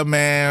 Yeah,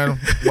 man.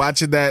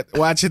 Watching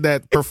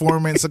that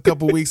performance a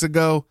couple weeks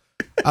ago,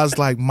 I was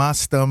like, my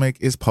stomach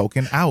is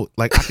poking out.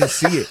 Like I can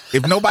see it.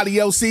 If nobody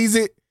else sees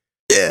it,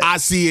 I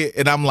see it,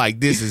 and I'm like,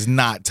 this is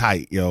not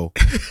tight, yo.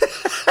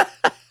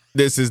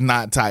 This is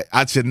not tight.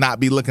 I should not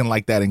be looking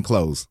like that in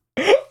clothes.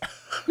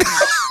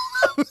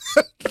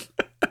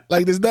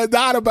 Like, there's nothing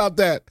odd about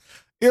that.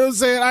 You know what I'm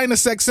saying? I ain't a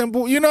sex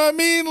symbol. You know what I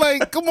mean?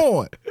 Like, come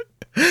on.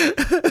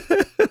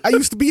 I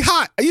used to be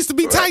hot. I used to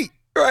be tight.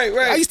 Right.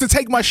 I used to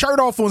take my shirt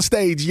off on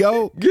stage,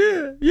 yo.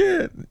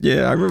 Yeah.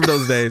 I remember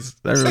those days.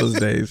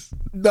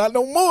 Not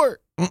no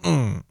more.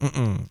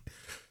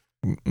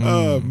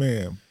 Oh,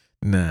 man.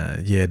 Nah,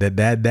 yeah,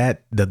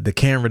 the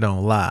camera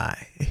don't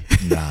lie.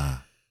 Nah.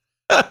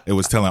 It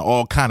was telling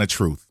all kind of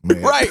truth,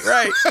 man.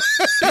 Right.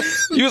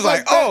 You was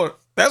like, oh,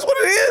 that's what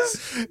it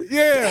is?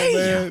 Yeah, Damn.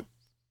 man.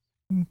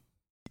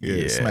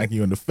 Yeah, smack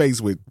you in the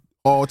face with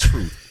all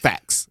truth.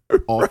 Facts.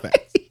 All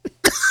facts.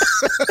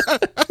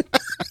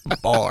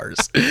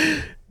 Bars.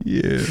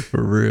 Yeah,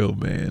 for real,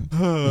 man.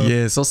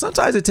 Yeah, so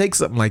sometimes it takes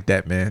something like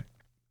that, man.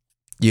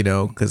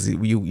 Because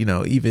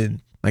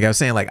even like I was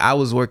saying, like I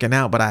was working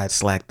out, but I had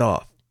slacked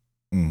off.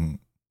 Mm-hmm.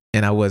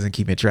 and I wasn't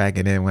keeping track.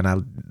 And then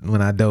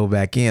when I dove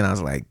back in, I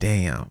was like,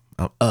 damn,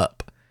 I'm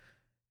up.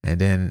 And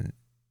then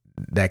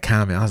that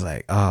comment, I was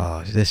like,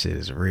 oh, this shit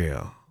is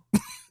real.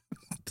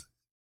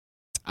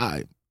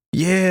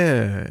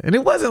 Yeah. And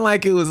it wasn't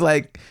like it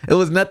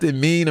was nothing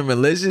mean or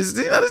malicious.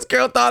 You know, this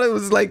girl thought it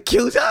was like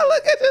cute. Oh,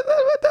 look at this.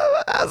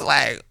 I was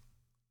like,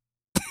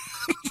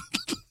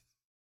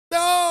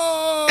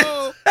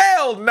 No.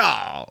 hell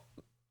no.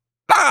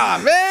 Nah,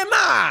 man, nah.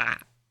 I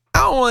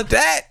don't want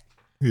that.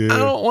 Yeah. I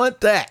don't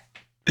want that.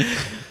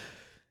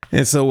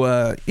 And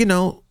so, you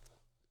know,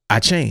 I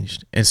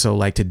changed. And so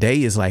like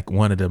today is like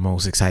one of the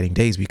most exciting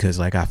days because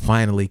like I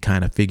finally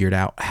kind of figured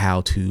out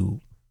how to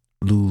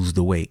lose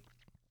the weight.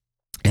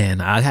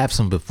 And I have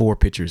some before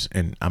pictures,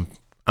 and I'm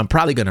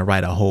probably going to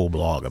write a whole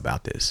blog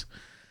about this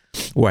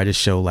where I just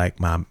show like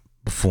my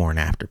before and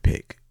after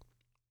pic.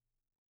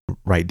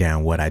 Write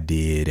down what I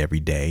did every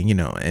day, you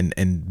know,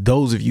 and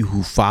those of you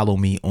who follow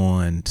me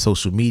on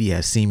social media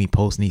have seen me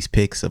posting these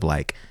pics of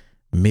like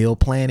meal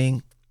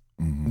planning,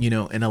 you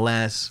know, in the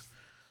last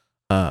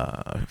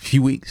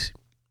few weeks.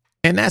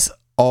 And that's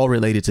all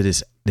related to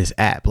this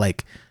app.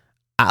 Like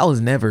I was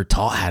never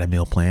taught how to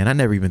meal plan. I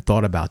never even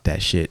thought about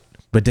that shit.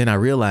 But then I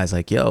realized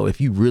like, yo, if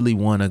you really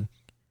want to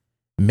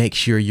make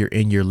sure you're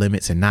in your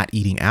limits and not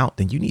eating out,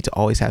 then you need to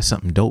always have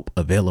something dope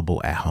available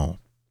at home.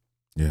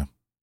 Yeah.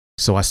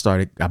 So I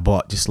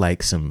bought just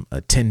like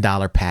a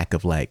 $10 pack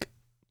of like,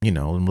 you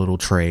know, little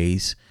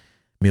trays,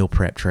 meal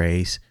prep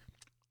trays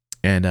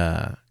and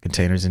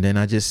containers. And then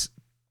I just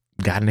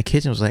got in the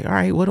kitchen, was like, all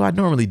right, what do I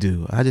normally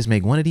do? I just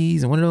make one of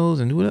these and one of those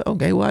and do it.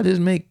 Okay, well, I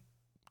just make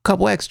a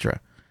couple extra.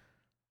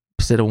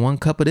 Instead of 1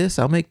 cup of this,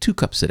 I'll make 2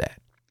 cups of that.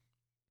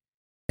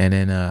 And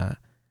then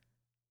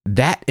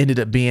that ended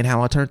up being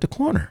how I turned the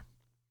corner.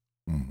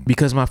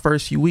 Because my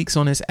first few weeks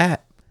on this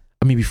app,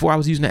 I mean, before I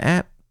was using the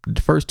app, the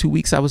first 2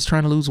 weeks I was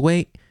trying to lose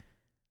weight,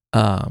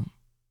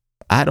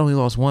 I'd only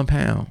lost 1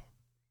 pound.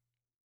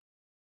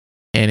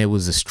 And it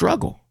was a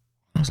struggle.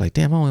 I was like,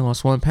 damn, I only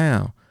lost 1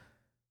 pound.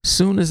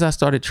 Soon as I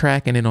started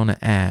tracking it on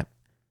the app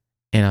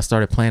and I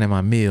started planning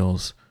my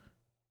meals,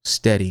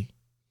 steady,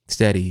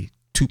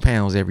 2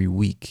 pounds every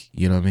week.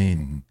 You know what I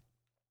mean?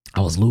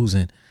 I was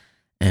losing.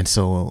 And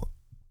so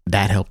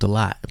that helped a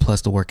lot.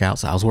 Plus the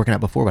workouts. I was working out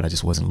before, but I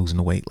just wasn't losing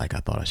the weight like I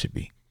thought I should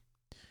be.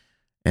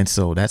 And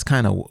so that's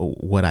kind of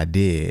what I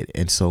did.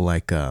 And so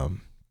like,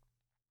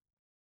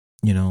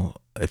 you know,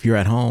 if you're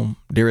at home,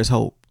 there is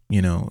hope.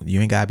 You know,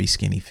 you ain't gotta be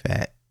skinny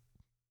fat.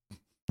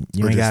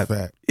 You ain't got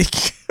fat.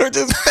 or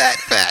just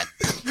fat.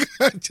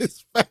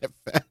 Just fat.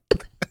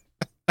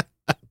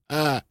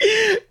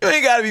 You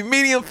ain't gotta be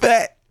medium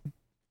fat.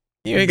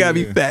 You ain't gotta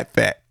be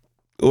fat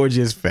or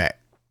just fat.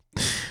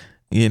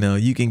 You know,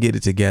 you can get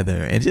it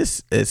together, and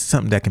just it's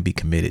something that can be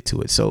committed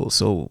to it.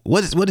 So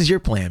what is your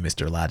plan,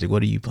 Mr. Logic?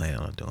 What are you planning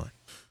on doing?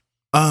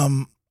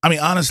 I mean,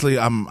 honestly,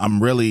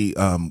 I'm really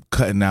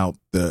cutting out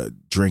the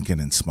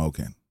drinking and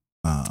smoking.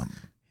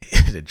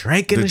 The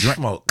drinking and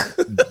smoke,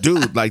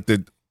 dude. Like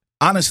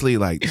honestly,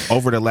 like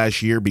over the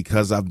last year,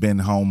 because I've been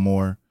home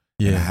more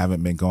and I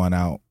haven't been going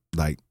out.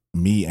 Like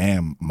me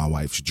and my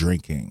wife's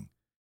drinking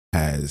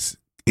has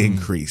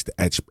increased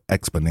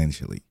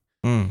exponentially.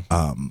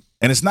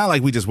 And it's not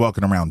like we just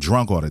walking around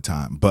drunk all the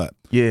time, but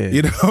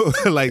you know,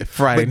 like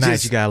Friday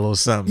night, you got a little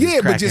something.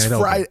 Yeah, but just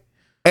Friday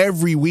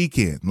every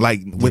weekend,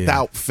 like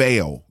without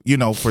fail, you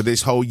know, for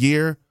this whole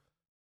year,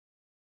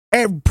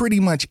 pretty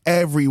much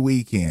every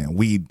weekend,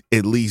 we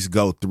at least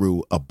go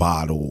through a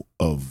bottle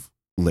of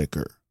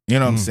liquor. You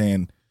know what I'm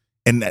saying?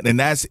 And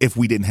that's if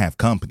we didn't have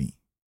company.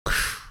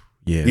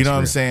 Yeah, you know what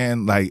I'm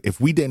saying? Like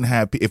if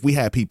we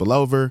had people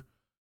over,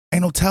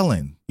 ain't no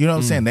telling. You know what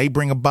I'm saying? They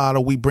bring a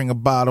bottle, we bring a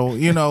bottle,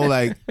 you know,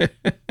 like,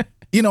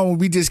 you know,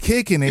 we just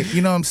kicking it,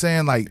 you know what I'm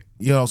saying? Like,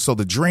 you know, so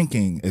the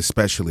drinking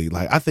especially,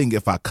 like, I think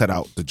if I cut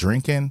out the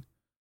drinking,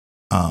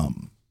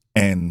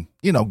 and,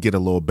 you know, get a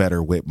little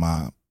better with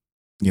my,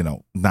 you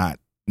know, not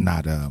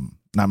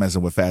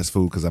messing with fast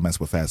food, because I mess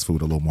with fast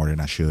food a little more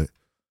than I should.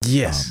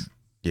 Yes.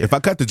 If I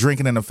cut the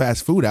drinking and the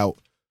fast food out,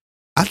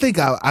 I think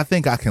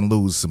I can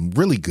lose some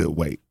really good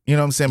weight. You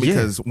know what I'm saying?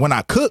 Because when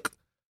I cook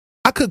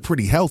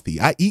pretty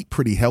healthy. I eat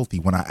pretty healthy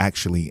when I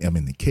actually am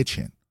in the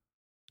kitchen.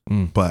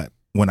 But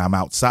when I'm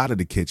outside of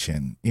the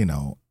kitchen, you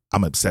know,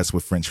 I'm obsessed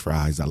with French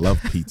fries. I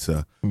love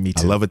pizza. Me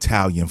too. I love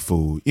Italian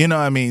food. You know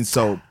what I mean?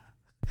 So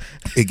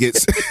it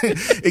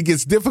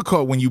gets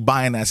difficult when you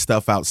buying that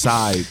stuff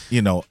outside,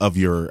 you know, of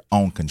your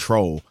own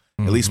control.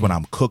 At least when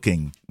I'm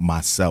cooking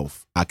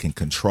myself, I can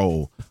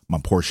control my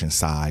portion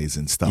size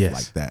and stuff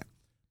like that.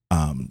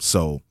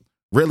 So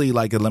really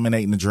like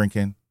eliminating the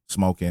drinking,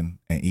 smoking,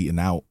 and eating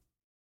out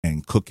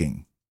and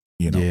cooking,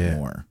 you know,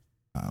 more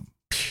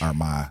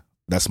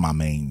that's my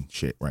main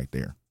shit right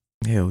there.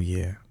 Hell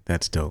yeah.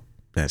 That's dope.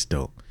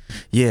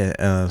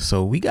 Yeah.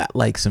 So we got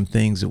like some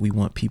things that we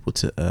want people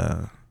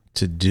to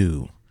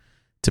do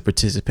to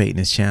participate in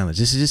this challenge.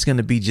 This is just going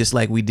to be just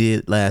like we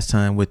did last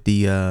time with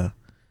the,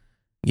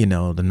 you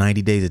know, the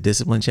 90 days of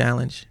discipline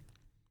challenge.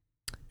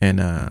 And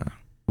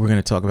we're going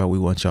to talk about what we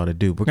want y'all to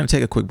do. We're going to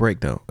take a quick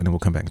break though, and then we'll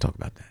come back and talk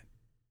about that.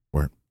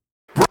 Word.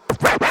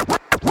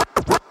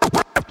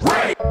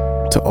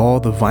 To all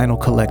the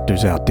vinyl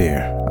collectors out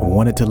there, I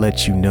wanted to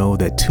let you know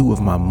that 2 of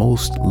my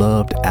most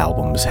loved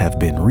albums have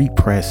been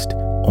repressed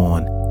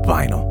on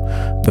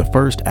vinyl. The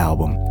first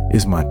album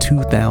is my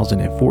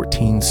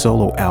 2014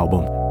 solo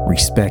album,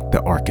 Respect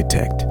the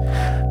Architect.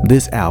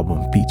 This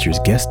album features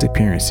guest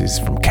appearances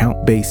from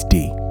Count Bass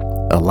D,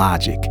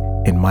 Illogic,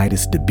 and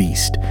Midas the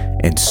Beast,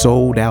 and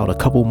sold out a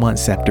couple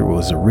months after it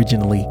was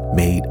originally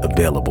made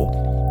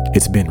available.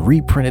 It's been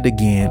reprinted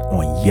again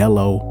on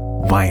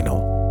yellow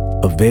vinyl,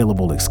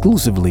 available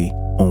exclusively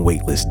on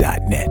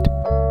Weightless.net.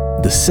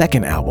 The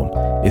second album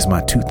is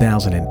my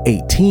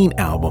 2018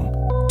 album,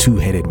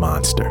 Two-Headed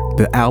Monster.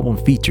 The album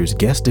features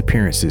guest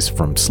appearances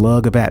from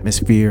Slug of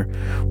Atmosphere,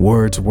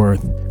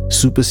 Wordsworth,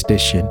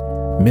 Superstition,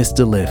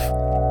 Mr.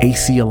 Lift,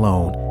 AC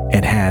Alone,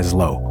 and Has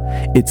Low.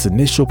 Its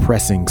initial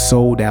pressing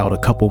sold out a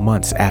couple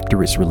months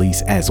after its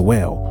release as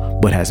well,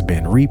 but has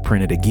been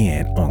reprinted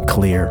again on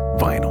clear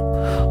vinyl.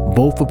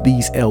 Both of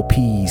these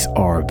LPs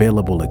are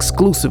available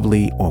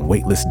exclusively on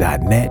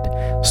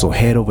Weightless.net, so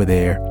head over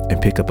there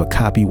and pick up a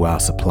copy while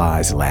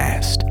supplies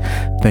last.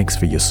 Thanks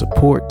for your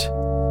support.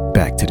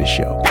 Back to the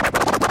show.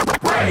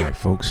 All right,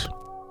 folks.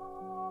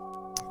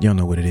 Y'all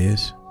know what it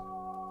is.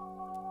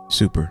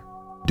 Super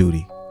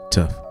Duty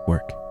Tough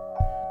Work.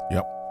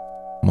 Yep.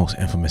 Most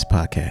infamous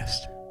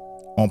podcast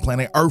on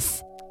planet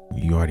Earth.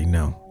 You already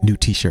know. New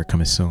t-shirt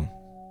coming soon.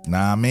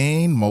 Nah, I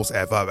mean, most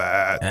infamous.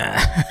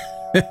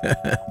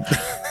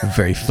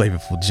 Very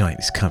flavorful joint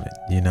is coming.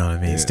 You know what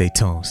I mean? Yeah.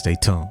 Stay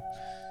tuned.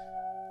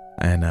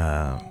 And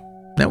now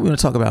we're going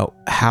to talk about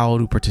how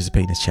to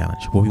participate in this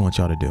challenge. What we want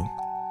y'all to do.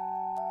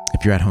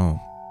 If you're at home,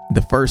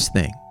 the first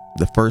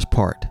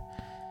part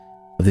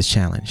of this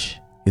challenge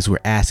is we're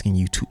asking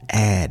you to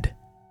add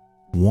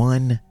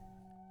one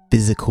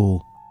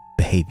physical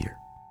behavior,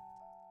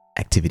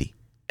 activity,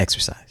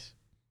 exercise.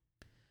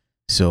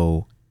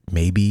 So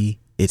maybe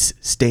it's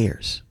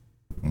stairs.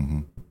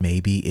 Mm-hmm.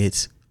 Maybe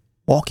it's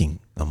walking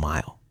a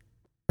mile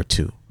or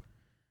 2.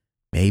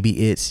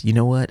 Maybe it's, you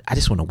know what? I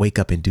just want to wake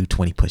up and do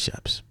 20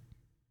 push-ups.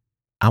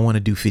 I want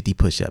to do 50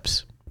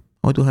 push-ups.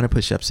 I want to do 100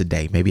 push-ups a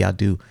day. Maybe I'll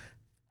do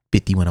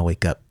 50 when I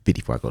wake up,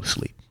 50 before I go to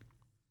sleep.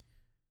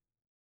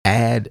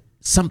 Add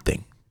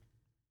something.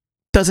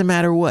 Doesn't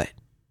matter what.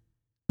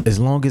 As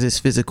long as it's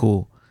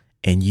physical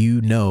and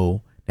you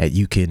know that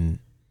you can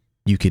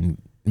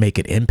make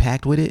an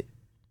impact with it,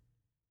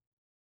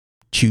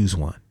 choose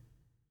one.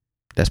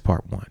 That's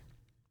part 1.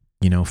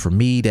 You know, for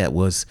me, that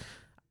was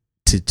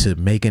to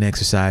make an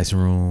exercise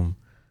room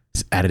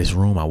out of this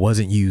room I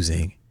wasn't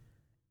using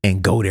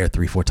and go there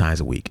 3-4 times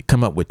a week.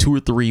 Come up with 2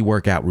 or 3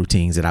 workout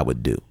routines that I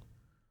would do.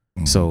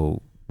 Mm-hmm.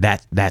 So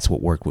that's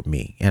what worked with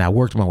me. And I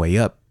worked my way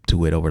up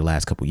to it over the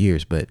last couple of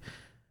years, but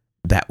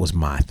that was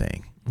my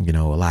thing. You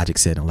know, Logic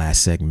said in the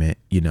last segment,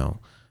 you know,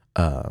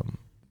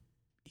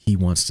 he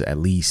wants to at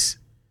least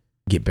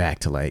get back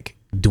to like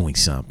doing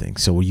something.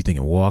 So what are you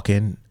thinking?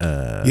 Walking?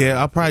 Yeah,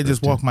 I'll probably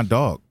just walk my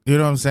dog. You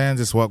know what I'm saying?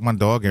 Just walk my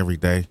dog every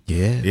day.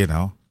 Yeah. You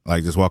know,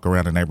 like just walk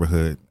around the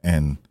neighborhood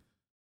and,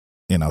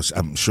 you know,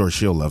 I'm sure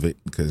she'll love it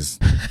because,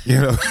 you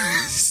know.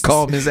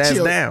 Calm his ass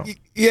down.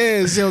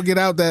 Yeah, she'll get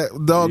out that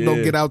dog.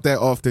 Don't get out that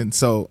often.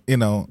 So, you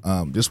know,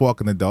 just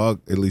walking the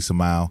dog at least a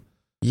mile.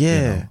 Yeah.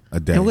 You know, a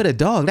day. And with a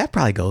dog, that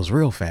probably goes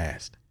real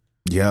fast.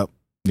 Yep.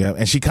 Yeah,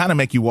 and she kind of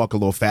make you walk a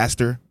little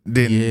faster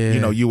than you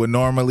know you would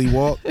normally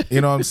walk.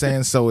 You know what I'm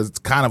saying? So it's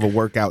kind of a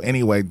workout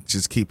anyway,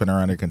 just keeping her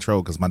under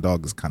control because my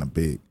dog is kind of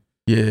big.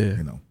 Yeah,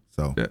 you know.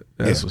 So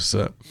that's what's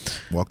up.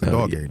 Walk the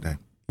dog every day.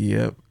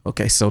 Yep.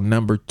 Okay, so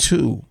number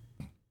 2,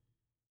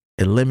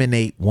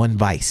 eliminate one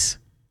vice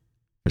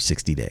for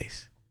 60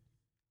 days.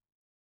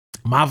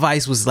 My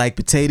vice was like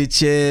potato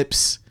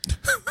chips.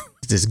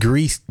 this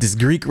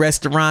Greek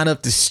restaurant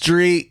up the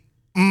street.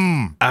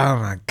 Oh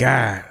my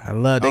God. I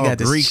love they got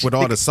this Greek with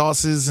all the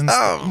sauces and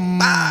stuff.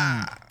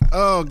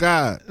 Oh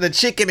God. The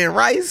chicken and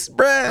rice,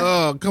 bruh.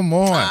 Oh, come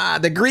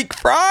on. The Greek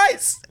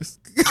fries.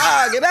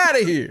 Get out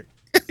of here.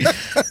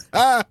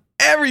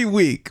 Every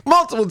week,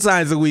 multiple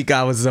times a week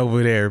I was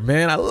over there,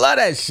 man. I love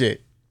that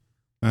shit.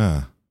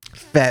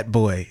 Fat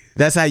boy.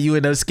 That's how you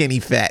end up skinny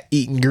fat,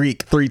 eating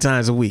Greek 3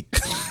 times a week.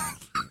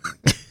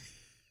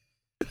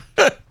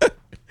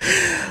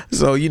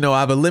 So, you know,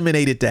 I've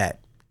eliminated that.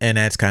 And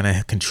that's kind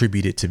of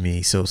contributed to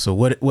me. So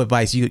what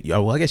advice you?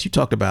 Well, I guess you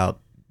talked about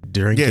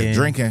drinking. Yeah,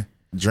 drinking,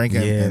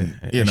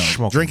 and you know,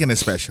 smoking. Drinking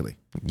especially.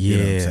 Yeah, you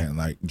know what I'm saying?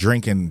 Like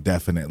drinking,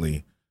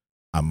 definitely.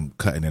 I'm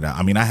cutting it out.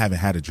 I mean, I haven't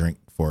had a drink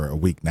for a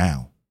week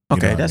now.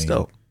 Okay, that's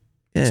dope.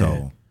 Yeah.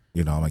 So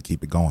you know, I'm gonna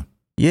keep it going.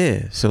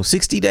 Yeah. So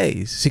 60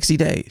 days. 60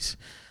 days.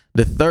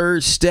 The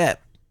third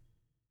step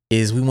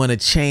is we want to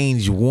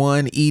change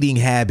one eating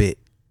habit.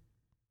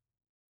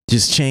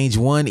 Just change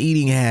one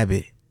eating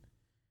habit.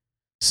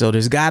 So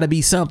there's got to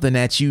be something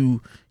that you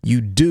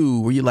do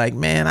where you're like,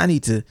 man, I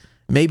need to.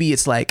 Maybe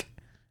it's like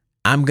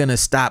I'm gonna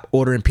stop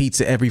ordering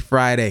pizza every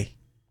Friday.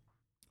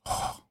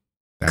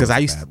 Because I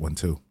used to, bad one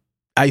too.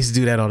 I used to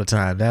do that all the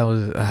time. That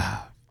was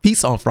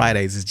pizza on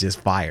Fridays is just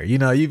fire. You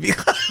know, you be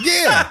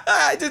yeah.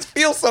 I just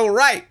feel so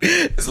right.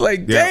 It's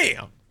like,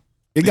 damn.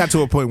 It got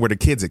to a point where the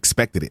kids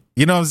expected it.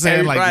 You know what I'm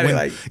saying?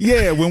 Every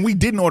Friday, when we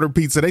didn't order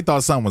pizza, they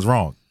thought something was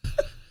wrong.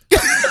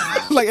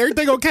 Like,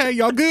 everything okay?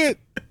 Y'all good?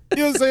 You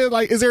know what I'm saying?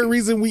 Like, is there a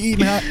reason we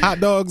eating hot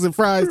dogs and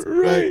fries?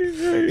 Like,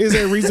 is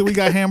there a reason we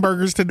got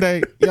hamburgers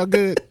today? Y'all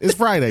good? It's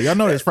Friday. Y'all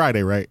know it's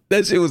Friday, right?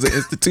 That shit was an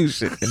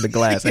institution in the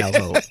Glass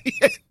household.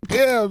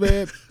 Yeah,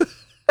 man.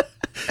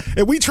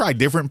 And we try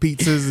different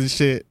pizzas and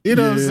shit. You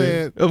know what I'm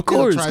saying? Of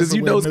course, because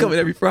you know it's coming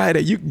every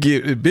Friday. You can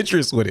get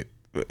adventurous with it.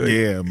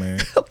 Yeah, man.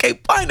 Okay,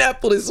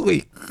 pineapple this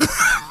week.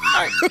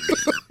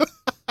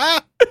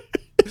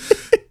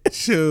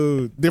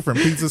 Shoot, different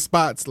pizza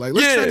spots. Like,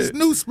 let's try this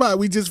new spot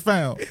we just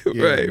found.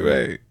 Yeah,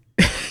 right.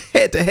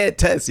 Head-to-head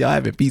tests. Y'all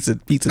having pizza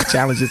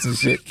challenges and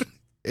shit.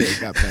 It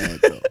got bad,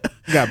 though.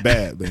 It got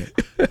bad, man.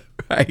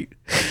 Right.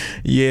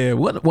 Yeah,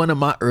 one of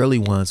my early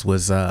ones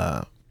was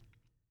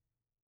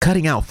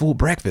cutting out full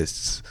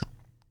breakfasts.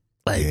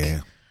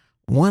 Like,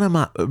 one of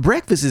my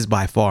breakfast is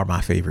by far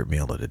my favorite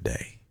meal of the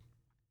day.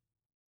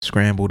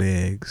 Scrambled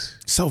eggs,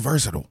 so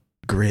versatile.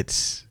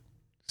 Grits,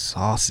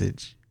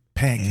 sausage,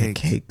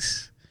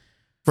 pancakes,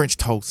 French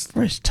toast.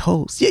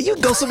 Yeah, you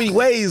can go so many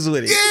ways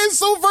with it. Yeah, it's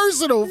so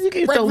versatile. You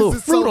can throw a little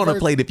fruit on a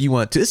plate if you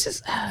want to. It's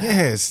just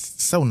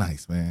it's so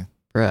nice, man.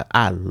 Bruh,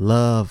 I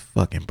love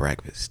fucking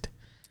breakfast.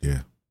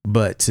 Yeah.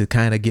 But to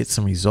kind of get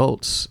some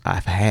results,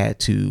 I've had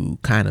to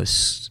kind of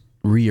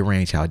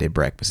rearrange how I did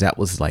breakfast. That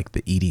was like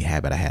the eating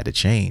habit I had to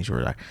change,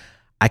 where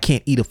I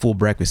can't eat a full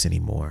breakfast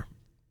anymore.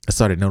 I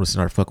started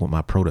fucking with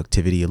my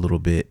productivity a little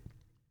bit,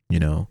 you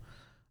know,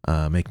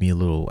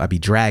 I'd be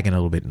dragging a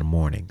little bit in the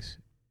mornings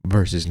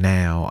versus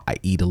now I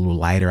eat a little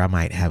lighter. I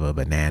might have a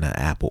banana,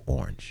 apple,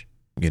 orange,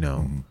 you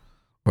know,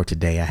 or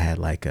today I had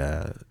like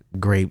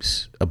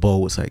grapes, a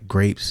bowl with like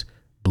grapes,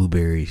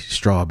 blueberries,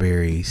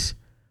 strawberries,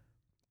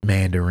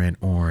 mandarin,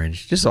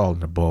 orange, just all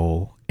in a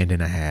bowl. And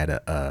then I had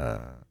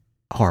a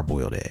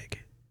hard-boiled egg.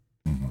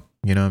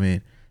 You know what I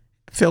mean?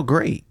 Felt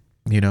great,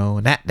 you know,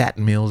 and that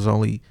meal is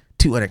only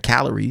 200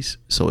 calories.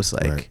 So it's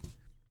like,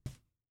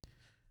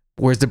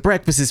 whereas the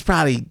breakfast is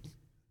probably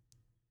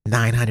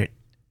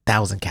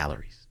 900,000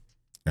 calories.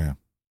 Yeah.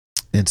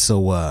 And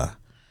so,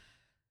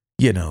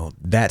 you know,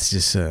 that's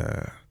just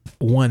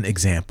one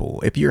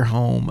example. If you're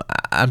home,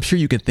 I'm sure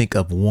you can think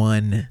of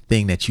one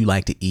thing that you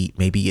like to eat.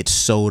 Maybe it's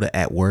soda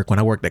at work. When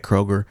I worked at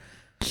Kroger,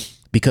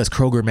 because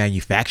Kroger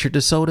manufactured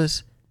the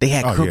sodas, they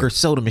had Kroger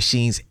soda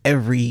machines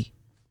every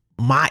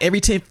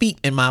 10 feet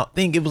in my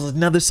thing. It was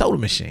another soda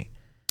machine.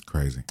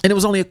 Crazy. And it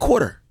was only a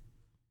quarter.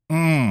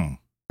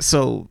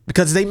 So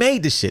because they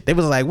made this shit, they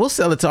was like, we'll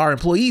sell it to our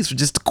employees for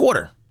just a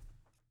quarter.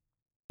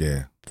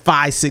 Yeah.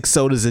 5-6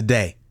 sodas a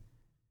day.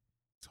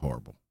 It's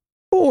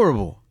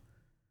Horrible.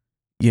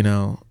 You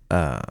know,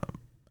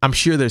 I'm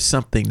sure there's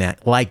something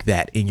that like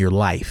that in your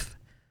life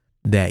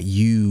that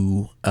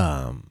you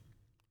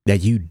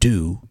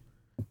do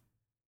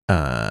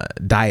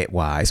diet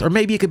wise, or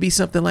maybe it could be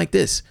something like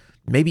this.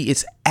 Maybe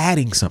it's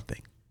adding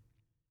something.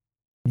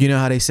 You know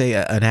how they say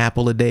an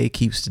apple a day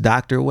keeps the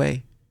doctor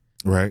away?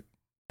 Right.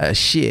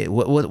 Shit.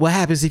 What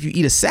happens if you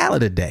eat a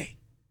salad a day?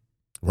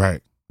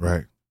 Right.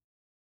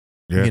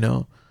 Yeah. You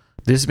know,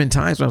 there's been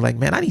times where I'm like,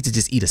 man, I need to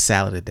just eat a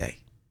salad a day.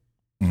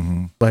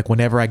 Like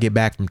whenever I get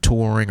back from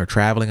touring or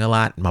traveling a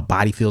lot, and my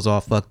body feels all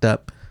fucked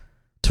up,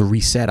 to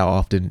reset, I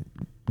often,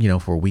 you know,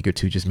 for a week or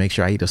two, just make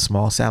sure I eat a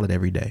small salad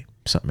every day,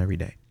 something every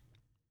day.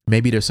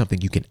 Maybe there's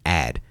something you can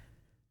add.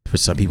 For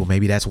some people,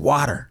 maybe that's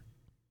water.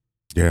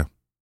 Yeah.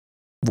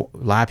 A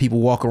lot of people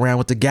walk around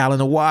with a gallon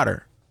of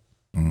water,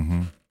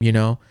 you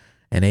know,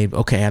 and I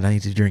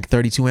need to drink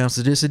 32 ounces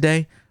of this a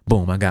day.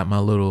 Boom. I got my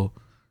little,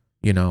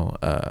 you know,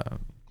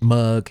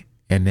 mug,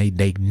 and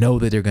they know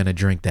that they're going to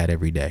drink that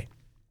every day.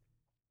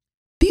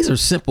 These are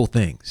simple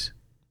things.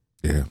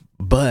 Yeah.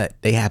 But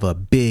they have a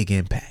big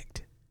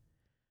impact.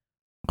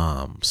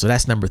 So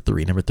that's number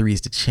 3. Number 3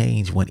 is to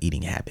change one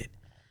eating habit.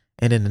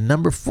 And then the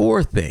number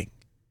 4 thing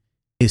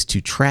is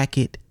to track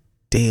it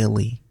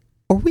daily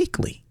or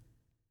weekly.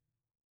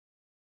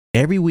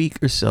 Every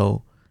week or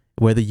so,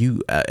 whether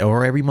you,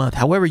 or every month,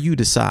 however you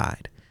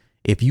decide,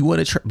 if you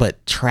want to,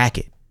 but track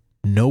it.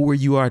 Know where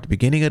you are at the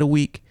beginning of the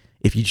week,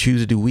 if you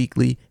choose to do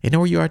weekly, and know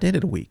where you are at the end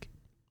of the week.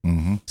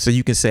 So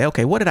you can say,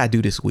 okay, what did I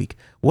do this week?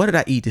 What did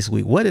I eat this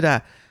week? What did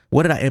I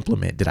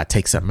implement? Did I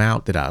take something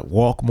out? Did I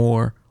walk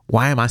more?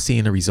 Why am I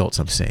seeing the results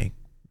I'm seeing?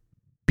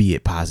 Be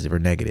it positive or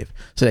negative,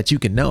 so that you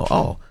can know,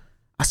 oh,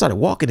 I started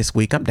walking this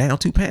week. I'm down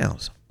 2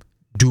 pounds.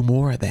 Do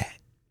more of that.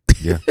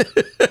 Yeah.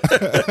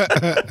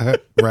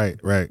 Right.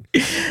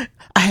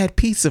 I had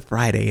pizza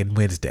Friday and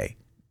Wednesday.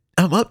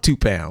 I'm up 2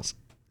 pounds.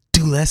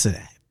 Do less of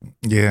that.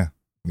 Yeah.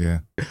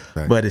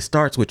 Right. But it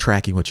starts with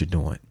tracking what you're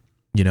doing.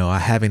 You know,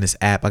 having this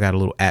app, I got a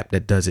little app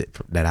that does it,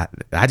 that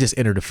I just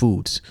enter the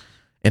foods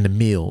and the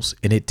meals,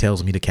 and it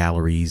tells me the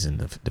calories and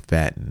the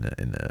fat and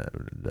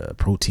the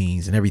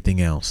proteins and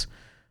everything else.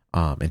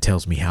 And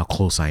tells me how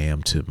close I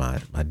am to my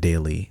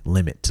daily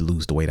limit to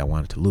lose the weight I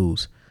wanted to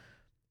lose.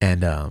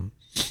 And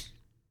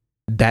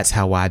that's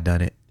how I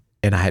done it.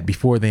 And I had,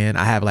 before then,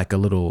 I have like a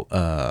little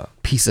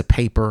piece of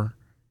paper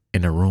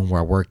in the room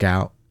where I work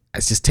out.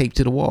 It's just taped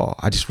to the wall.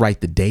 I just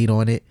write the date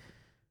on it,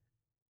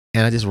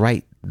 and I just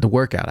write the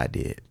workout I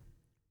did.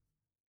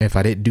 If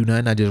I didn't do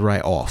nothing, I just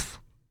write off.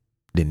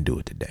 Didn't do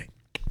it today.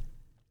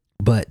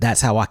 But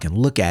that's how I can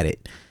look at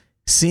it.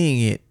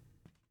 Seeing it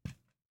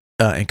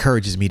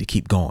encourages me to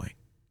keep going.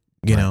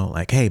 You know,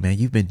 like, hey, man,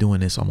 you've been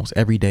doing this almost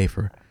every day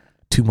for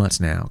 2 months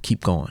now.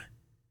 Keep going.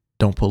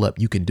 Don't pull up.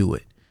 You can do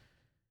it.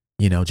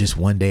 You know, just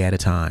one day at a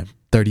time,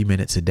 30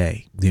 minutes a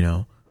day,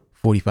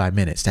 45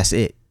 minutes. That's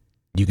it.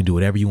 You can do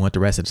whatever you want the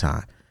rest of the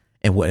time.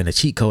 And the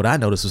cheat code I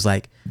noticed was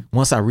like,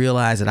 once I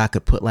realized that I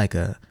could put I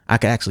could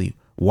actually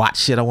watch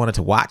shit I wanted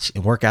to watch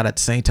and work out at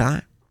the same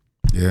time.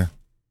 Yeah.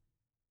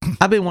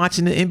 I've been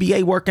watching the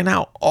NBA working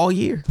out all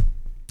year.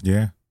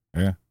 Yeah.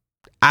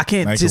 I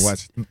can't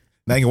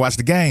now you can watch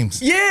the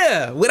games.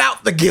 Yeah,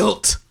 without the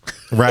guilt.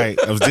 Right.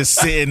 I was just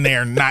sitting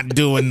there not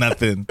doing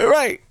nothing.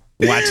 Right.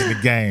 Watching the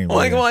game.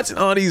 Like watching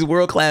all these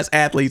world-class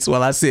athletes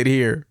while I sit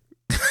here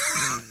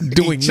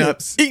doing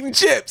nuts, eating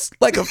chips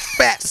like a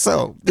fat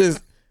soul.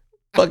 Just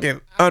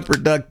fucking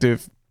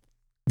unproductive,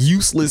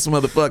 useless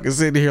motherfucker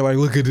sitting here like,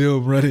 look at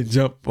them run and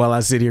jump while I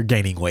sit here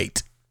gaining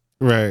weight.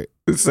 Right.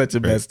 It's such a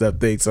messed up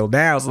thing. So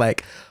now it's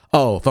like,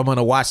 oh, if I'm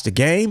gonna watch the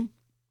game,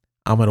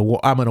 I'm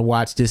gonna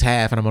watch this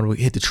half and I'm gonna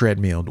hit the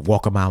treadmill,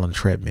 walk a mile on the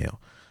treadmill,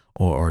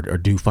 or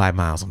do 5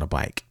 miles on the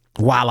bike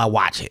while I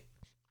watch it.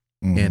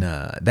 And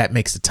that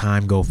makes the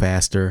time go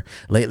faster.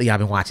 Lately, I've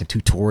been watching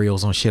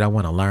tutorials on shit I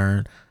want to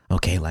learn.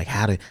 Okay, like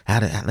how to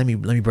let me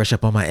brush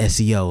up on my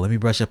SEO. Let me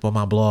brush up on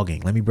my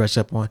blogging. Let me brush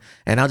up on,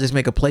 and I'll just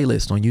make a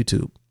playlist on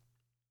YouTube,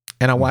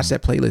 and I watch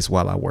that playlist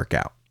while I work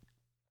out.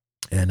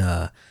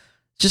 And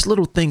just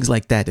little things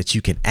like that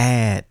you can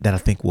add that I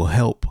think will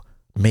help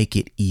make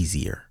it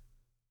easier.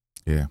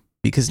 Yeah,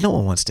 because no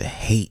one wants to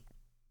hate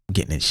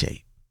getting in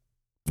shape.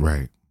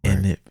 Right.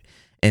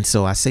 And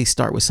so I say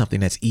start with something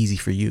that's easy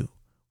for you.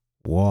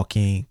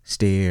 Walking,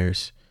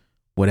 stairs,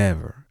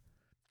 whatever.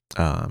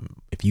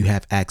 If you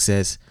have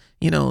access,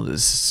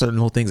 there's certain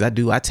little things I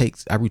do. I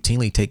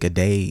routinely take a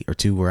day or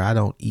two where I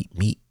don't eat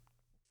meat.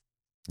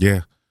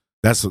 Yeah,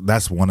 that's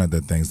one of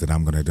the things that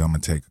I'm gonna do. I'm gonna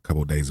take a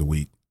couple of days a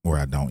week where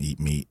I don't eat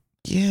meat.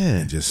 Yeah,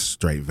 and just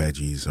straight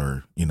veggies,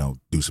 or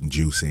do some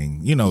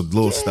juicing.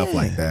 Little stuff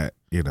like that.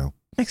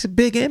 Makes a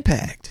big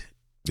impact.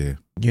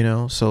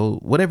 Yeah. So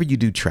whatever you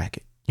do, track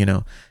it.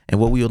 And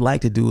what we would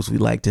like to do is we'd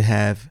like to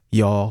have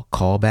y'all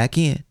call back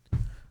in.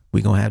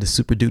 We're going to have the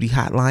Super Duty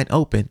hotline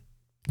open.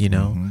 We're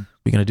going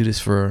to do this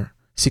for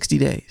 60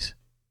 days.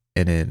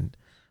 And then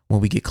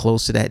when we get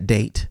close to that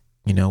date,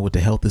 with the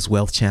Health is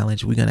Wealth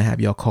Challenge, we're going to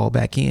have y'all call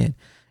back in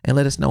and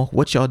let us know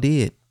what y'all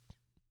did,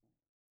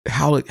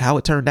 how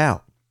it turned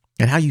out,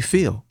 and how you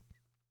feel.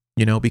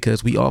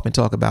 Because we often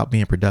talk about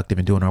being productive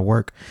and doing our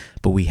work,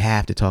 but we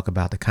have to talk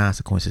about the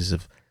consequences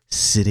of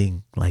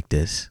sitting like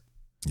this.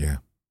 Yeah.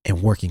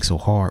 And working so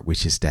hard,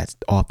 which is that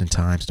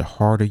oftentimes the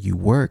harder you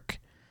work,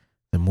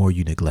 the more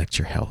you neglect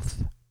your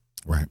health.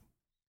 Right.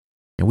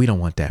 And we don't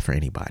want that for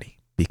anybody,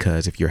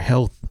 because if your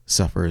health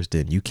suffers,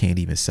 then you can't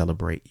even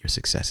celebrate your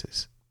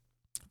successes.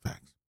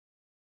 Facts.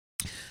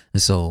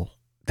 And so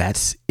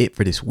that's it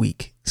for this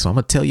week. So I'm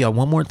going to tell y'all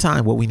one more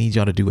time what we need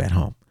y'all to do at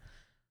home.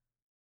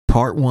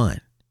 Part 1,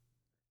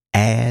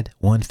 add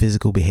one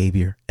physical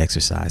behavior,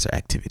 exercise, or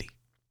activity.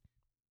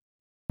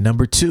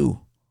 Number 2,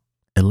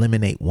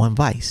 eliminate one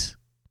vice.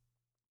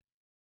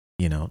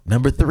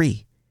 Number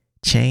 3,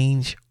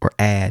 change or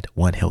add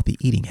one healthy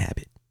eating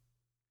habit.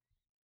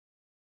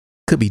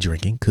 Could be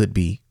drinking, could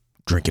be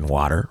drinking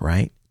water,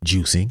 right?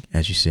 Juicing,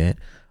 as you said.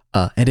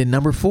 And then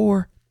number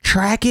 4,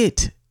 track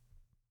it.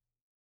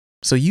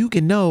 So you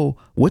can know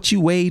what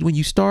you weighed when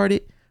you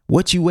started,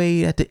 what you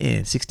weighed at the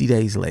end, 60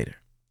 days later.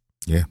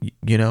 Yeah.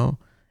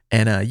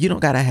 And you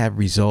don't got to have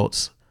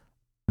results.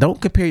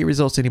 Don't compare your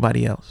results to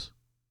anybody else.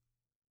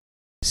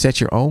 Set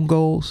your own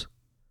goals.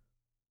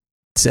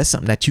 Set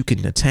something that you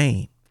can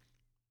attain,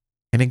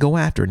 and then go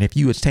after it. And if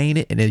you attain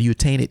it, and then you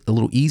attain it a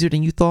little easier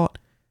than you thought,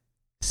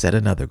 set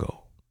another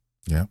goal.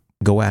 Yeah.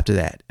 Go after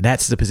that.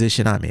 That's the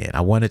position I'm in.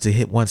 I wanted to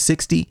hit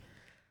 160,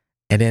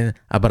 and then,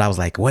 but I was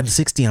like,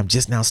 160, I'm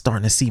just now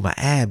starting to see my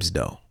abs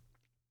though.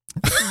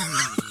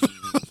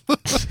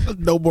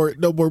 No more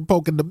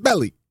poking the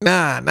belly.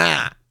 Nah.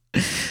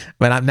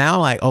 But I'm now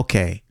like,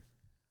 okay,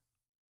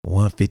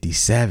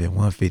 157,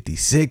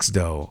 156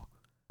 though.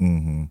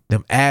 Mm-hmm.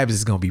 Them abs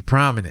is gonna be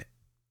prominent.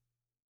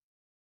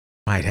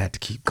 Might have to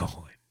keep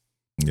going.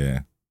 Yeah.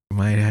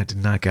 Might have to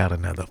knock out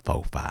another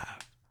 4-5.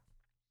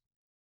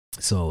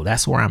 So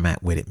that's where I'm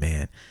at with it,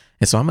 man.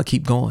 And so I'm gonna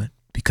keep going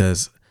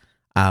because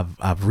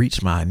I've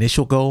reached my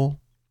initial goal.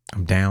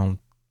 I'm down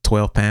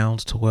 12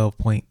 pounds,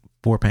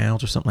 12.4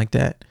 pounds or something like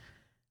that,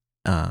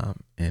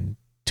 in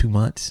 2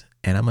 months,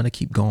 and I'm gonna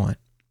keep going.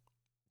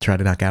 Try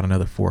to knock out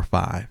another 4 or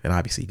 5, and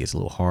obviously it gets a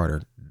little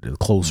harder the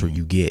closer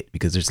you get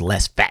because there's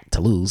less fat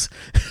to lose.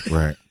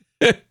 Right.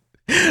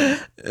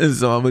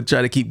 So I'm gonna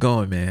try to keep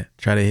going, man.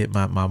 Try to hit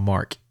my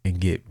mark and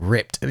get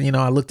ripped. And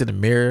I looked in the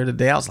mirror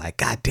today. I was like,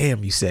 God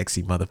damn, you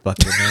sexy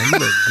motherfucker, man. You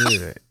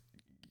look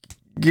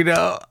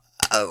good.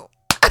 Oh.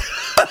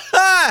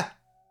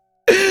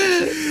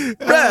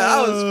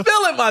 I was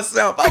feeling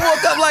myself. I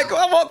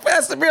walked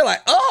past the mirror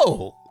like,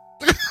 oh,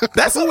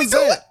 that's what we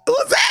doing.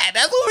 Who's that?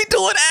 That's what we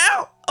doing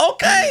now.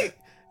 Okay,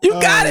 you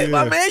got it,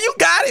 my man. You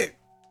got it.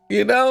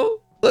 You know,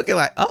 looking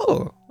like,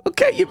 oh,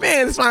 okay, your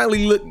man's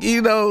finally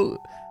looking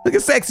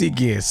sexy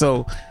again.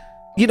 So,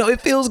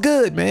 it feels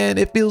good, man.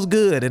 It feels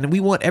good, and we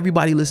want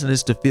everybody listening to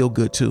this to feel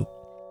good too.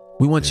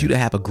 We want you to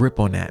have a grip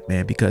on that,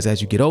 man, because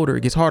as you get older,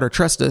 it gets harder.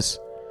 Trust us.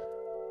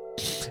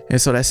 And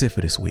so that's it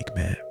for this week,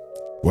 man.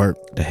 Work.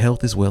 The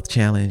Health is Wealth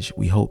Challenge.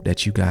 We hope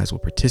that you guys will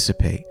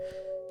participate.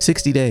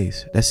 60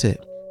 days. That's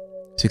it.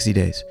 60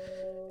 days.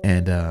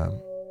 And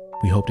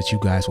we hope that you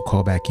guys will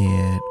call back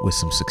in with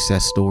some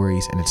success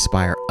stories and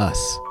inspire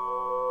us,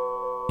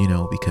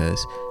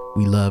 because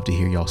we love to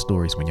hear y'all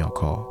stories when y'all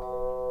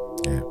call.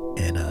 Yeah.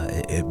 And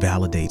it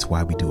validates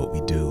why we do what we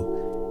do.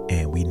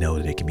 And we know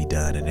that it can be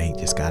done. It ain't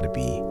just got to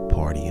be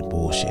party and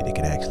bullshit. It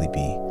can actually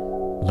be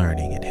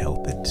learning and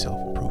health and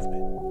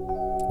self-improvement.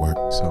 Work.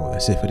 So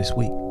that's it for this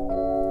week.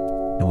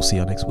 And we'll see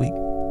y'all next week.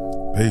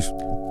 Peace.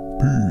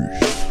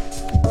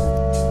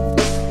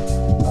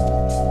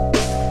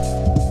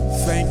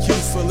 Thank you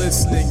for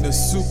listening to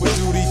Super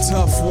Duty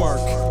Tough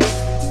Work.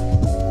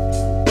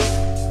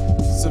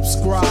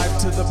 Subscribe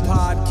to the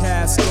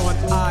podcast on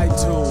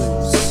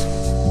iTunes.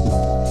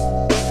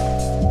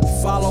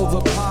 Follow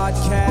the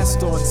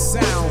podcast on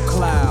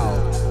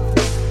SoundCloud.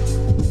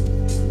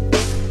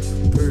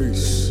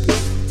 Peace.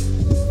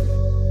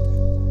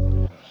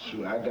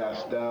 Shoot, I got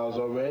styles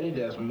already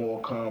that's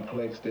more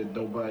complex that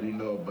nobody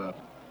know about.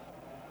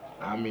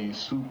 I mean,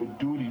 Super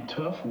Duty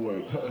Tough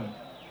Work.